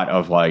 like, thought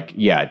of, like,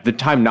 the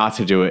time not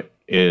to do it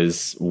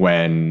is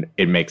when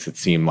it makes it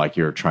seem like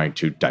you're trying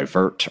to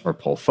divert or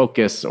pull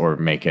focus or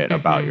make it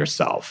about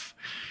yourself.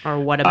 Or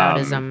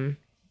whataboutism.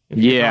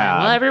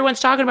 Yeah. Well,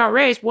 everyone's talking about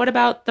race. What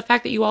about the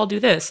fact that you all do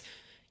this?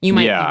 You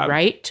might be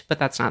right, but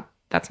that's not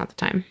the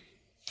time.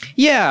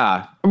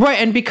 Yeah, right.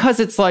 And because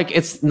it's like,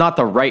 it's not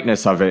the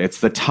rightness of it, it's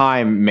the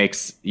time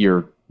makes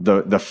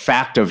the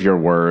fact of your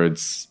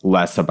words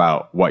less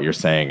about what you're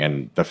saying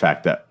and the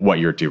fact that what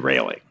you're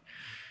derailing.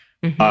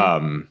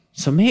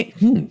 So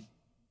do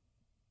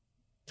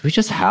we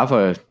just have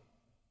a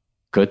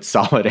good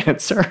solid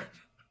answer?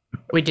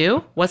 We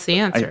do? What's the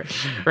answer?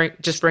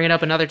 Just bring it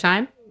up another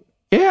time?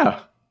 Yeah.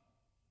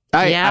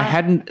 I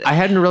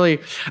hadn't really.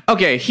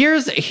 Okay,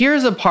 here's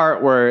a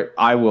part where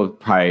I will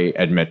probably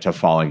admit to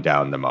falling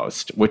down the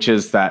most, which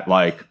is that,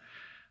 like,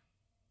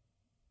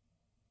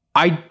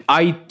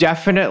 I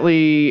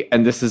definitely,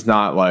 and this is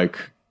not,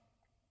 like,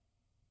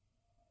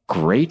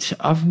 great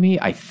of me,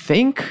 I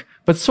think,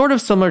 but sort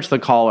of similar to the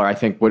caller, I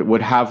think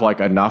would have, like,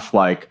 enough,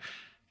 like,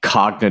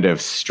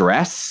 cognitive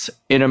stress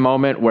in a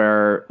moment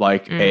where,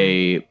 like,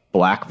 a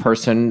black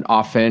person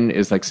often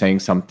is, like, saying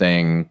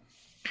something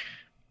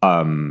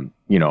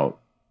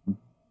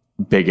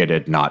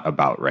bigoted, not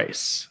about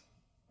race,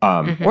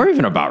 or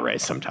even about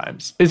race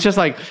sometimes. It's just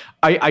like,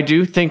 I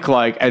do think,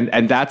 like,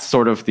 and that's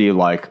sort of the,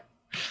 like,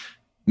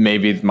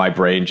 maybe my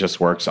brain just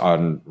works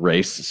on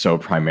race so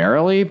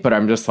primarily, but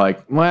I'm just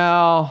like,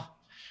 well,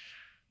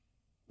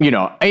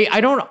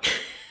 I don't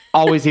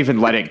always even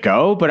let it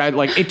go, but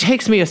it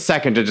takes me a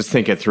second to just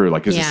think it through.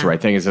 Like, is this the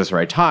right thing? Is this the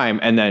right time?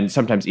 And then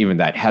sometimes even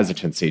that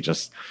hesitancy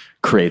just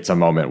creates a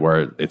moment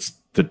where it's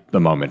the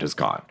moment is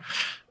gone.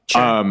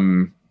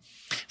 Sure.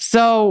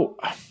 So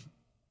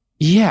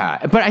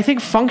yeah, but I think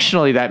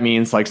functionally that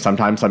means like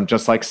sometimes I'm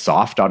just like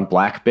soft on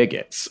black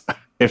bigots,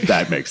 if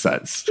that makes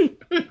sense.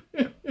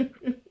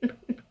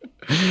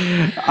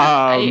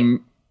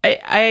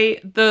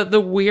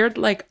 The weird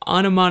like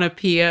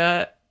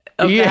onomatopoeia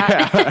of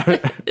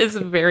that is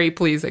very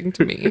pleasing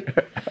to me.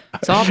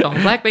 Soft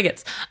on black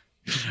bigots.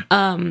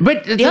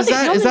 But is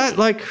that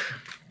like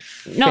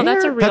fair? No,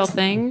 that's a real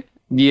thing.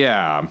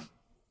 Yeah.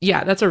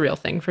 Yeah, that's a real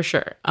thing for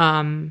sure.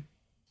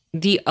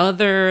 The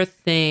other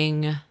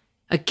thing,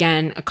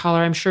 again, a caller,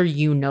 I'm sure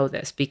you know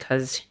this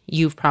because this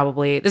is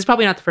probably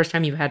not the first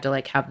time you've had to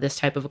like have this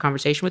type of a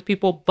conversation with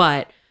people,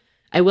 but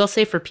I will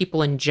say for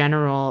people in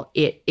general,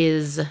 it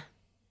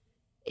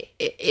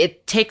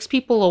takes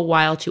people a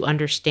while to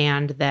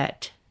understand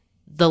that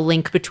the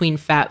link between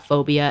fat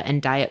phobia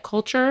and diet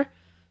culture.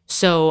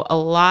 So a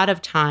lot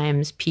of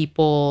times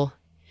people,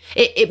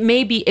 it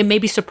may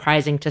be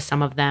surprising to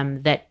some of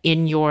them that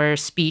in your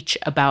speech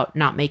about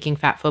not making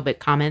fat phobic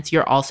comments,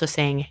 you're also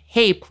saying,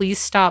 hey, please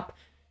stop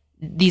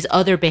these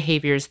other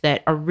behaviors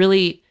that are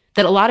really,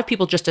 that a lot of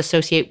people just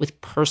associate with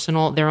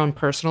their own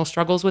personal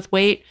struggles with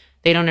weight.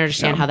 They don't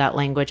understand how that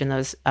language and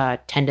those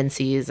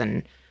tendencies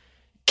and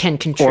can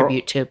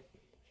contribute to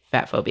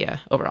fat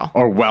phobia overall.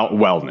 Or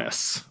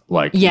wellness.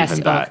 Like, yes,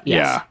 even that.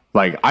 Yes. Yeah.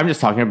 Like, I'm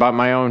just talking about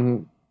my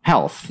own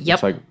health. Yep.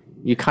 It's like,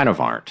 you kind of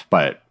aren't,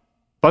 but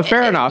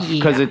fair enough,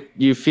 because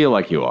you feel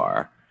like you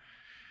are.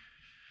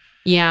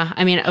 Yeah.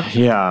 I mean,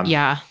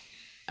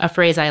 a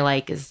phrase I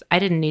like is, I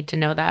didn't need to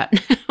know that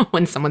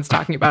when someone's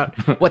talking about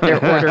what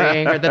they're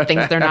ordering or the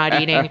things they're not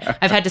eating.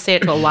 I've had to say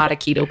it to a lot of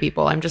keto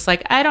people. I'm just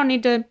like, I don't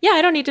need to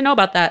know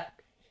about that.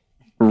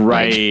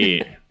 Right.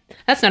 Like,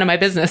 that's none of my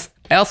business.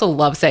 I also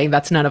love saying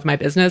that's none of my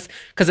business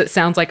because it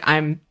sounds like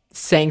I'm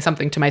saying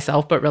something to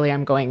myself, but really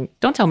I'm going,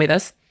 don't tell me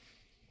this.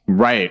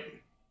 Right.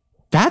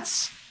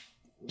 That's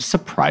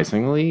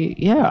surprisingly,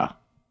 yeah.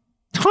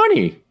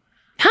 Tawny.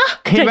 Huh?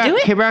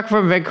 Came back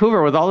from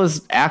Vancouver with all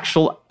this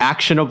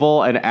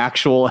actionable and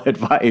actual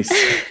advice.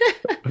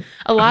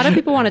 A lot of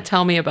people want to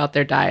tell me about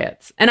their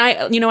diets. And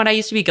I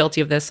used to be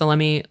guilty of this. So let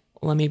me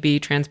be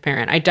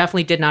transparent. I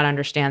definitely did not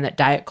understand that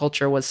diet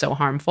culture was so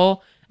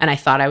harmful. And I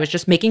thought I was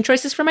just making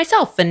choices for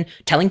myself and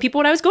telling people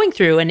what I was going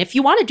through. And if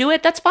you want to do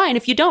it, that's fine.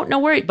 If you don't, no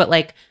worry. But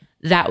like,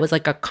 that was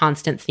like a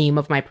constant theme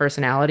of my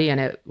personality.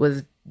 And it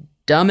was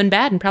dumb and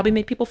bad and probably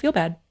made people feel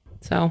bad.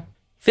 So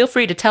feel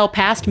free to tell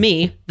past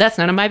me, that's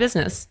none of my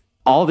business.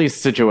 All these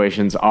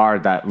situations are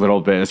that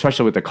little bit,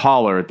 especially with the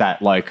caller,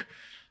 that like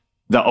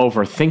the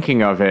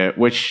overthinking of it,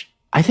 which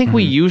I think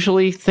we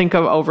usually think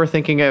of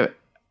overthinking it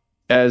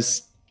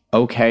as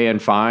okay and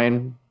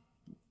fine.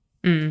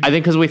 I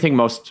think because we think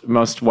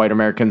most white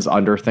Americans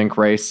underthink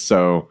race.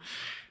 So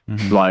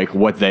like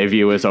what they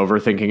view as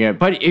overthinking it.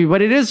 But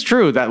it is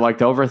true that like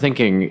the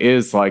overthinking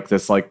is like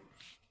this, like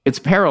it's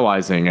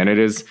paralyzing, and it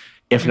is,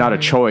 if not a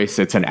choice,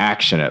 it's an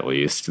action at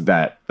least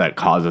that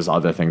causes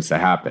other things to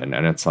happen.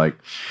 And it's like,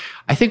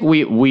 I think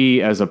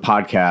we as a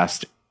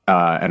podcast,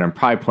 and I'm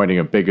probably pointing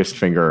a biggest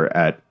finger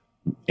at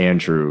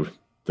Andrew,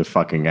 the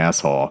fucking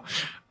asshole,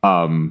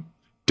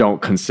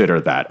 don't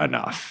consider that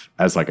enough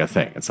as like a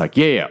thing. It's like,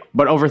 yeah.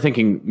 But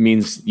overthinking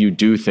means you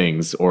do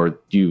things or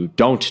you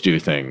don't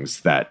do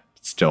things that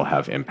still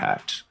have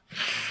impact.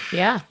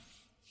 Yeah.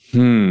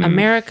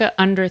 America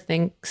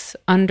underthinks,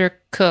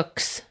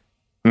 undercooks.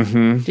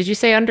 Did you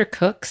say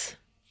undercooks?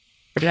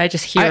 Or did I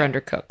just hear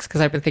undercooks?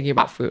 Because I've been thinking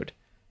about food.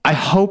 I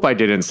hope I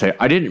didn't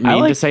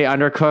mean to say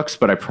undercooks,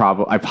 but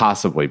I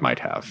possibly might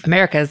have.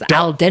 America's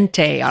al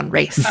dente on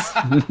race.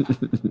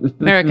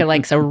 America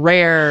likes a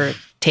rare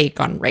take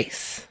on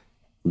race.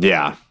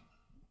 Yeah.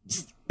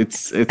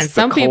 It's and the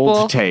some cold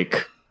people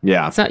take.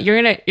 Yeah. So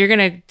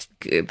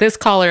this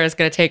caller is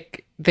gonna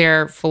take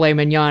their filet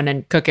mignon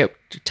and cook it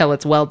till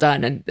it's well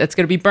done, and it's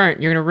gonna be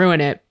burnt. You're gonna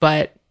ruin it,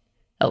 but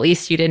at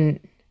least you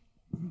didn't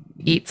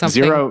eat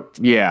something.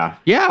 Yeah.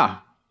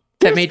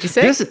 That made you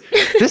sick?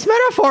 This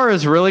metaphor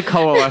is really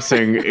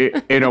coalescing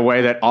in a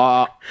way that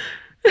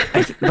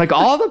like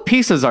all the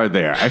pieces are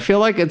there. I feel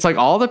like it's like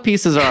all the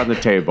pieces are on the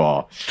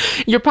table.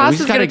 Your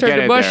pasta's going to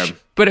turn to mush,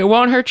 but it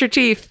won't hurt your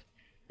teeth.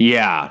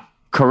 Yeah,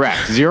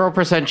 correct.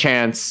 0%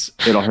 chance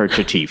it'll hurt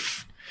your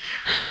teeth.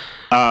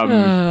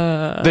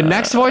 The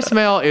next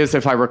voicemail is,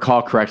 if I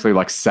recall correctly,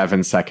 like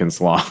 7 seconds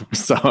long.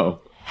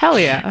 So hell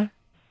yeah.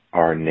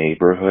 Our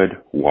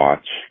neighborhood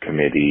watch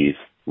committee's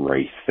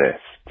racist.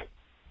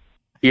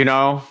 You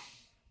know?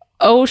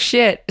 Oh,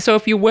 shit. So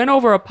if you went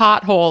over a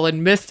pothole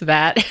and missed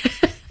that,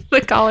 the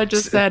caller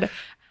just said,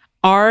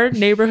 our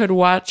neighborhood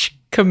watch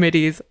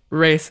committee's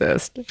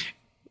racist.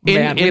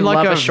 Man, we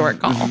love a short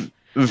call.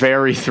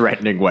 Very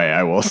threatening way,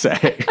 I will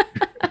say.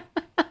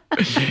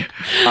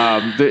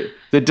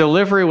 The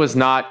delivery was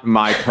not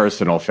my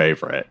personal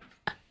favorite.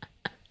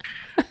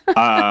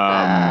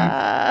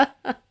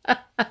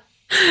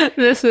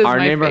 This is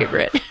my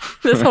favorite.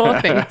 This whole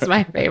thing is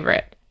my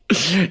favorite.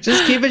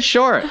 Just keep it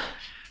short.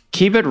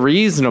 Keep it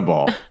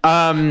reasonable.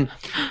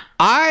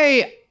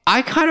 I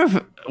kind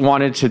of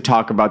wanted to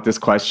talk about this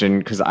question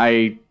because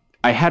I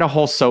had a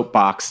whole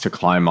soapbox to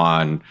climb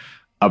on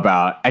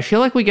about. I feel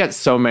like we get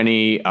so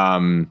many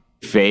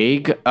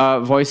vague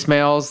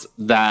voicemails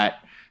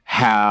that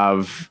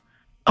have,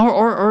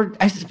 or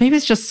maybe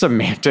it's just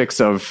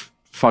semantics of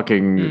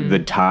fucking the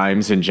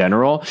times in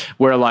general,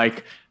 where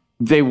like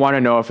they want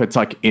to know if it's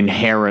like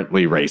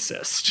inherently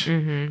racist.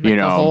 You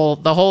know,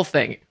 the whole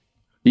thing.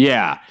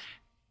 Yeah.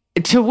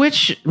 To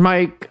which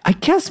I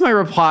guess my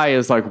reply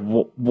is like,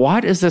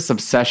 what is this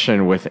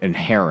obsession with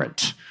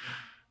inherent?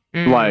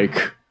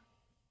 Like,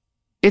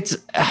 it's,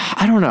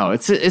 I don't know.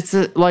 It's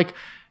like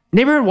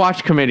neighborhood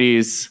watch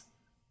committees.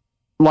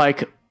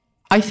 Like,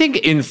 I think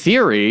in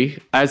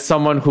theory, as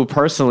someone who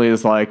personally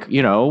is like,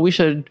 you know, we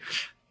should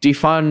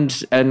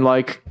defund and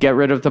like get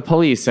rid of the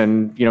police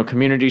and, you know,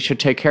 communities should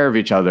take care of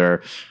each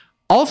other.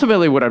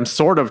 Ultimately, what I'm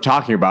sort of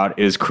talking about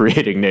is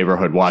creating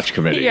neighborhood watch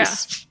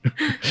committees.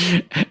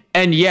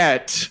 And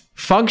yet,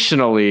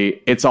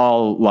 functionally, it's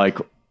all like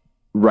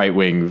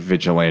right-wing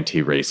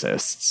vigilante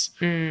racists.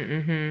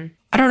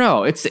 I don't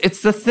know.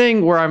 It's the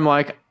thing where I'm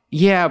like,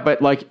 yeah,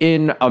 but like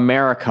in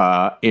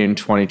America in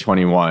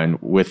 2021,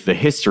 with the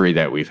history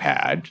that we've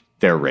had,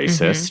 they're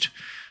racist.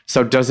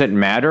 So does it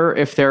matter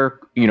if they're,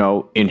 you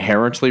know,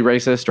 inherently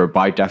racist or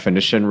by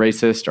definition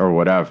racist or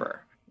whatever?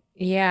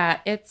 Yeah,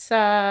 it's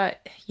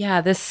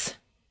this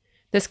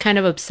kind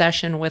of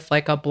obsession with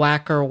like a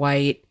black or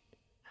white,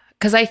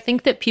 because I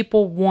think that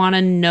people want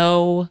to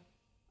know,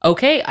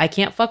 okay, I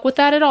can't fuck with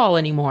that at all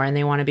anymore, and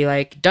they want to be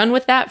like done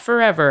with that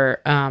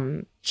forever.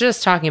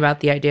 Just talking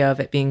about the idea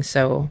of it being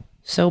so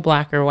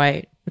black or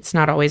white. It's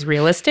not always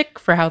realistic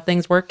for how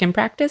things work in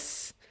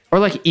practice. Or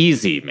like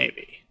easy,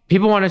 maybe.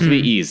 People want it to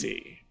be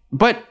easy.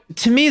 But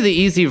to me, the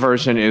easy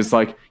version is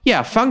like,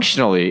 yeah,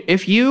 functionally,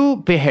 if you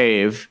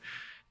behave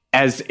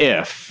as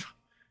if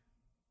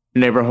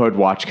neighborhood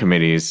watch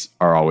committees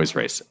are always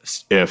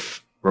racist,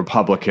 if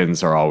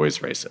Republicans are always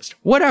racist,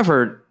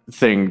 whatever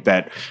thing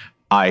that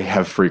I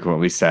have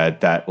frequently said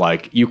that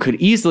like you could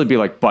easily be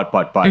like, but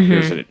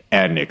here's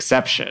an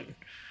exception.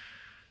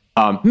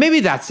 Maybe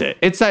that's it.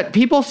 It's that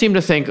people seem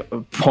to think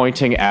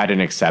pointing at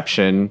an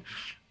exception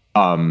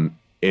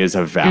is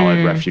a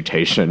valid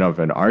refutation of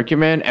an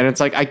argument. And it's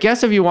like, I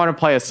guess if you want to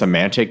play a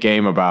semantic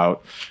game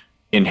about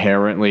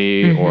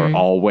inherently or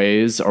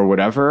always or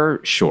whatever,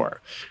 sure.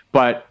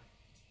 But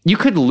you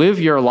could live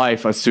your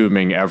life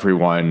assuming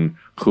everyone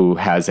who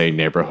has a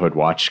neighborhood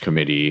watch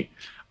committee,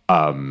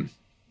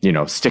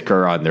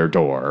 sticker on their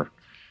door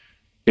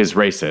is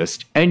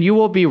racist, and you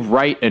will be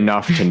right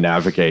enough to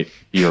navigate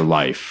your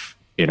life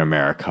in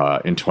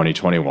America in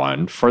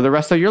 2021 for the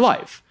rest of your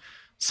life.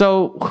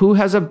 So who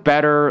has a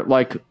better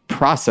like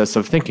process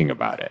of thinking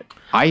about it?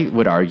 I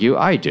would argue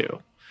I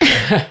do.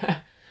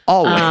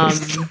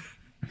 Always.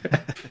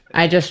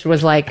 I just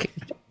was like,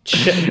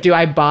 do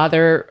I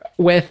bother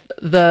with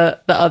the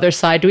other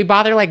side? Do we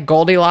bother like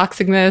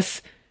Goldilocksing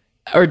this,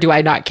 or do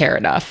I not care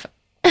enough?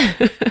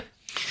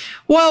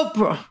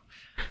 Well,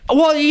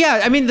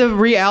 yeah. I mean, the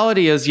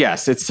reality is,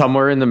 yes, it's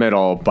somewhere in the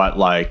middle. But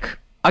like,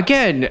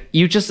 again,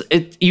 you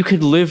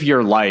could live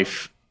your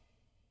life.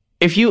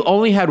 If you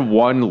only had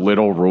one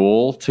little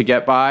rule to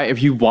get by,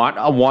 if you want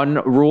a one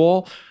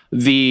rule,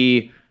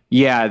 they're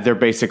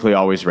basically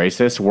always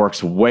racist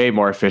works way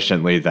more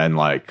efficiently than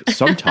like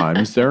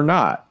sometimes they're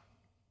not.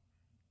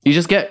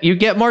 You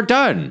get more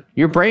done.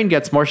 Your brain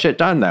gets more shit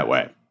done that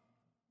way.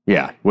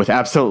 Yeah, with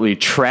absolutely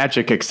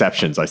tragic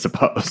exceptions, I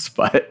suppose.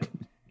 But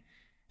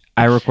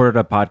I recorded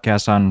a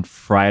podcast on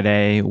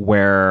Friday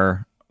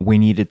where we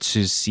needed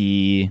to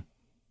see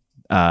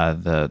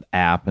the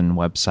app and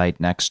website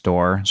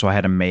Nextdoor, so I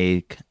had to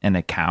make an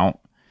account,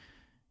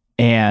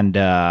 and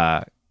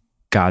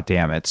God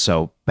damn, it's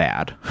so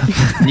bad.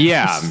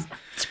 Yeah,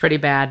 it's pretty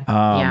bad.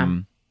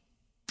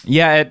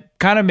 Yeah, it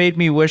kind of made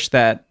me wish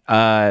that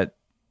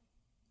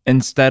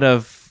instead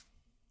of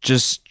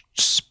just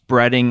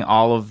spreading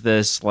all of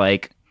this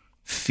like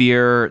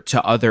fear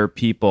to other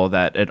people,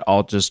 that it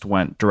all just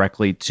went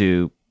directly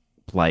to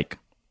like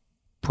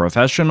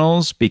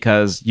professionals,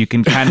 because you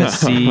can kind of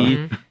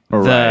see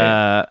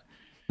the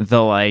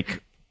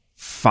like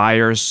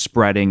fire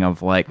spreading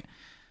of like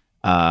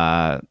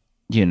of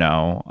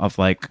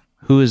like,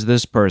 who is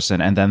this person,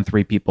 and then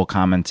 3 people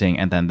commenting,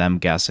 and then them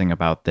guessing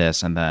about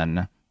this, and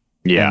then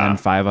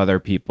 5 other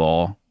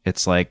people.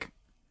 It's like,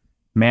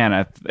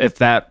 man, if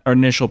that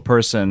initial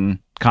person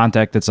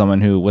contacted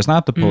someone who was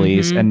not the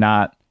police and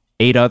not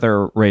 8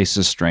 other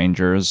racist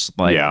strangers,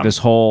 like this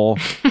whole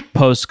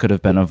post could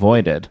have been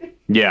avoided.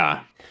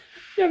 Yeah.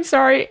 I'm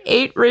sorry,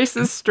 8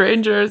 racist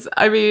strangers.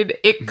 I mean,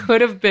 it could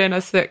have been a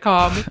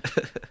sitcom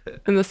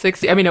in the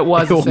 60s. I mean, it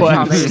was a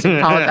sitcom. Maybe you can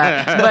call it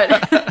that.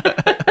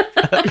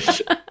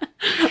 But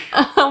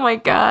oh my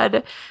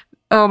god,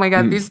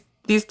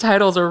 These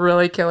titles are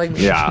really killing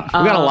me. Yeah, we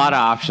got a lot of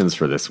options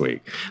for this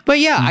week. But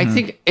yeah, I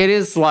think it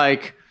is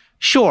like,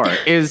 sure,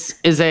 is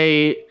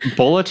a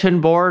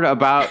bulletin board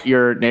about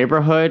your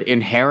neighborhood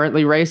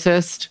inherently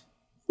racist?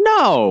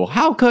 No,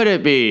 how could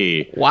it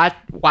be?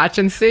 Watch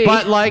and see.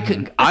 But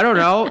like, I don't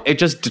know, it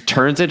just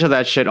turns into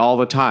that shit all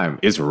the time.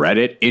 Is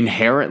Reddit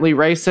inherently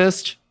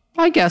racist?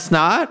 I guess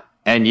not.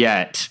 And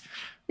yet,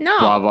 no,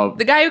 blah, blah.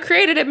 The guy who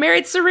created it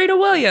married Serena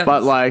Williams.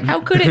 But like,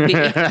 how could it be?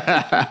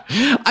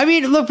 I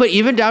mean, look, but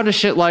even down to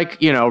shit like,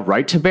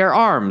 right to bear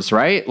arms,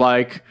 right?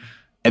 Like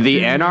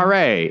the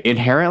NRA,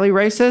 inherently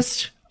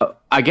racist?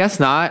 I guess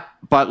not.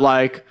 But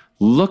like,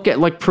 look at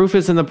like proof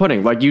is in the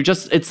pudding. Like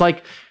it's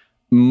like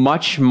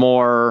much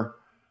more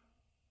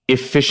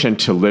efficient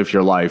to live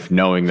your life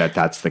knowing that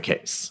that's the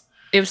case.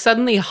 If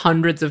suddenly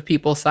hundreds of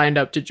people signed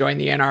up to join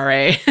the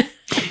NRA,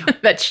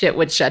 that shit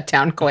would shut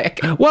down quick.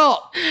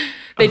 Well,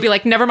 they'd be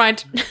like, never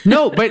mind.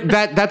 No, but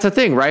that's a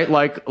thing, right?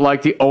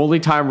 Like the only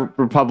time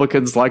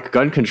Republicans like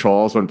gun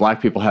control is when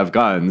black people have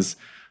guns.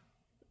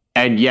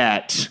 And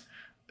yet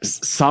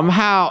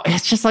somehow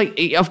it's just like,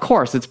 of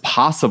course, it's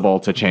possible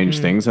to change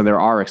things and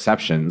there are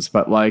exceptions,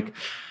 but like,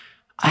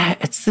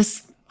 it's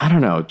this, I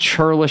don't know,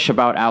 churlish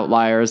about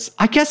outliers.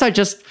 I guess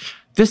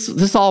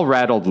this all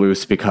rattled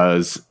loose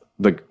because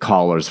the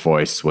caller's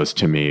voice was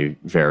to me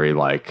very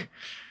like,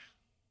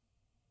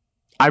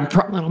 a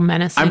little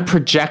menacing. I'm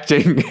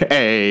projecting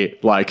a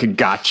like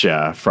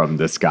gotcha from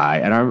this guy,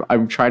 and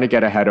I'm trying to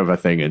get ahead of a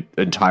thing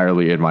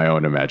entirely in my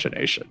own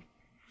imagination.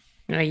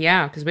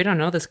 Yeah, because we don't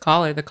know this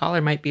caller. The caller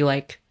might be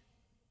like,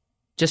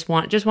 just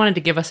wanted to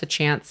give us a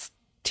chance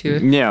to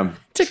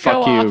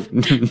fuck go you. off.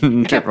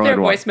 Kept their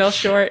voicemail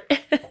short.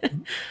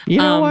 You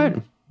know what?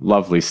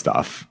 Lovely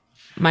stuff.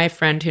 My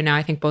friend, who now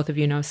I think both of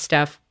you know,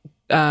 Steph,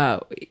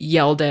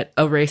 yelled at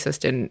a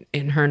racist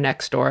in her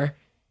next door,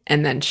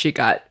 and then she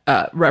got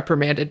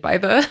reprimanded by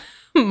the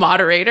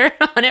moderator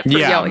on it for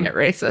yelling at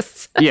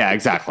racists. Yeah,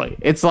 exactly.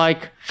 It's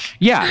like,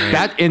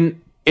 that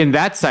in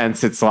that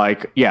sense, it's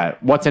like,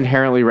 what's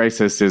inherently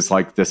racist is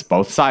like this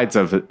both sides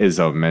of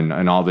ism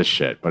and all this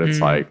shit. But it's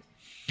like,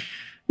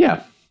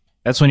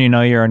 that's when you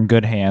know you're in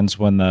good hands,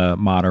 when the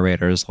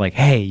moderator is like,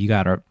 hey, you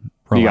gotta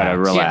relax. You gotta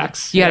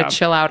relax. You gotta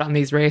chill out on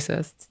these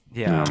racists.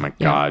 Yeah. Oh my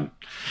God.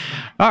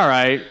 All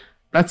right.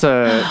 That's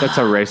a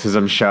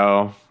racism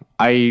show.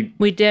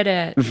 We did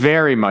it.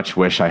 Very much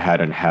wish I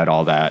hadn't had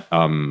all that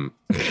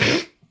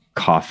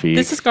coffee.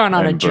 This has gone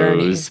on a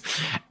journey. Booze.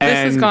 This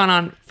has gone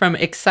on from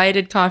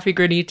excited coffee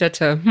granita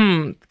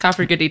to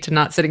coffee granita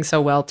not sitting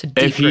so well to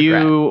deep If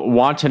you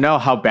want to know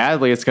how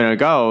badly it's going to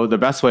go, the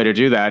best way to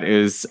do that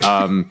is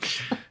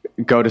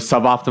go to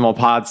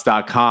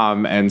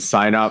suboptimalpods.com and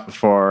sign up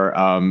for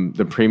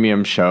the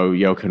premium show,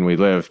 Yo Can We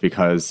Live,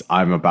 because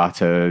I'm about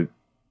to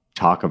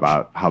talk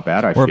about how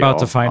bad I feel. We're about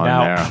to find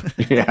out.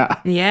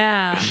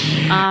 Yeah.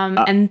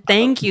 And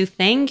thank you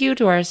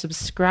to our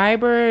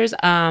subscribers.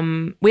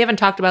 We haven't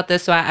talked about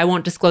this, so I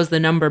won't disclose the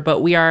number, but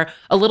we are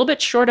a little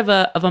bit short of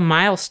a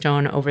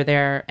milestone over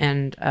there,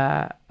 and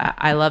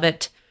I love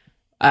it.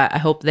 I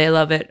hope they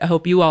love it. I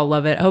hope you all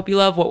love it. I hope you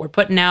love what we're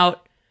putting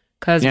out,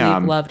 because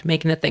we've loved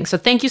making the thing. So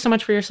thank you so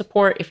much for your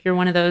support if you're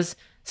one of those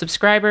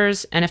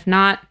subscribers, and if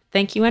not,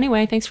 thank you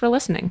anyway. Thanks for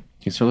listening.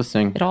 Thanks for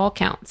listening. It all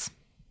counts.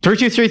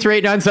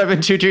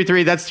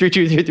 323-389-7223. That's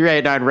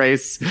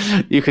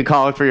 323-389-RACE. You can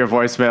call it for your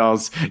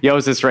voicemails. Yo,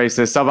 is this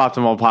racist?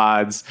 Suboptimal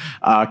Pods.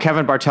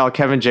 Kevin Bartell,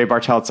 Kevin J.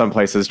 Bartell at some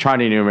places.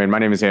 Tronny Newman. My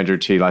name is Andrew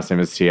T. Last name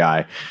is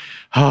T.I.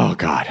 Oh,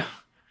 God.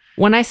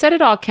 When I said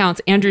it all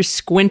counts, Andrew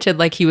squinted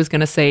like he was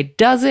going to say,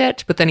 does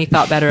it? But then he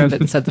thought better of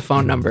it and said the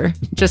phone number.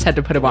 Just had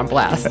to put him on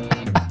blast.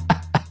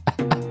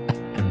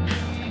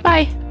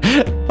 Bye.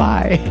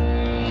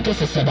 Bye.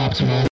 This is Suboptimal.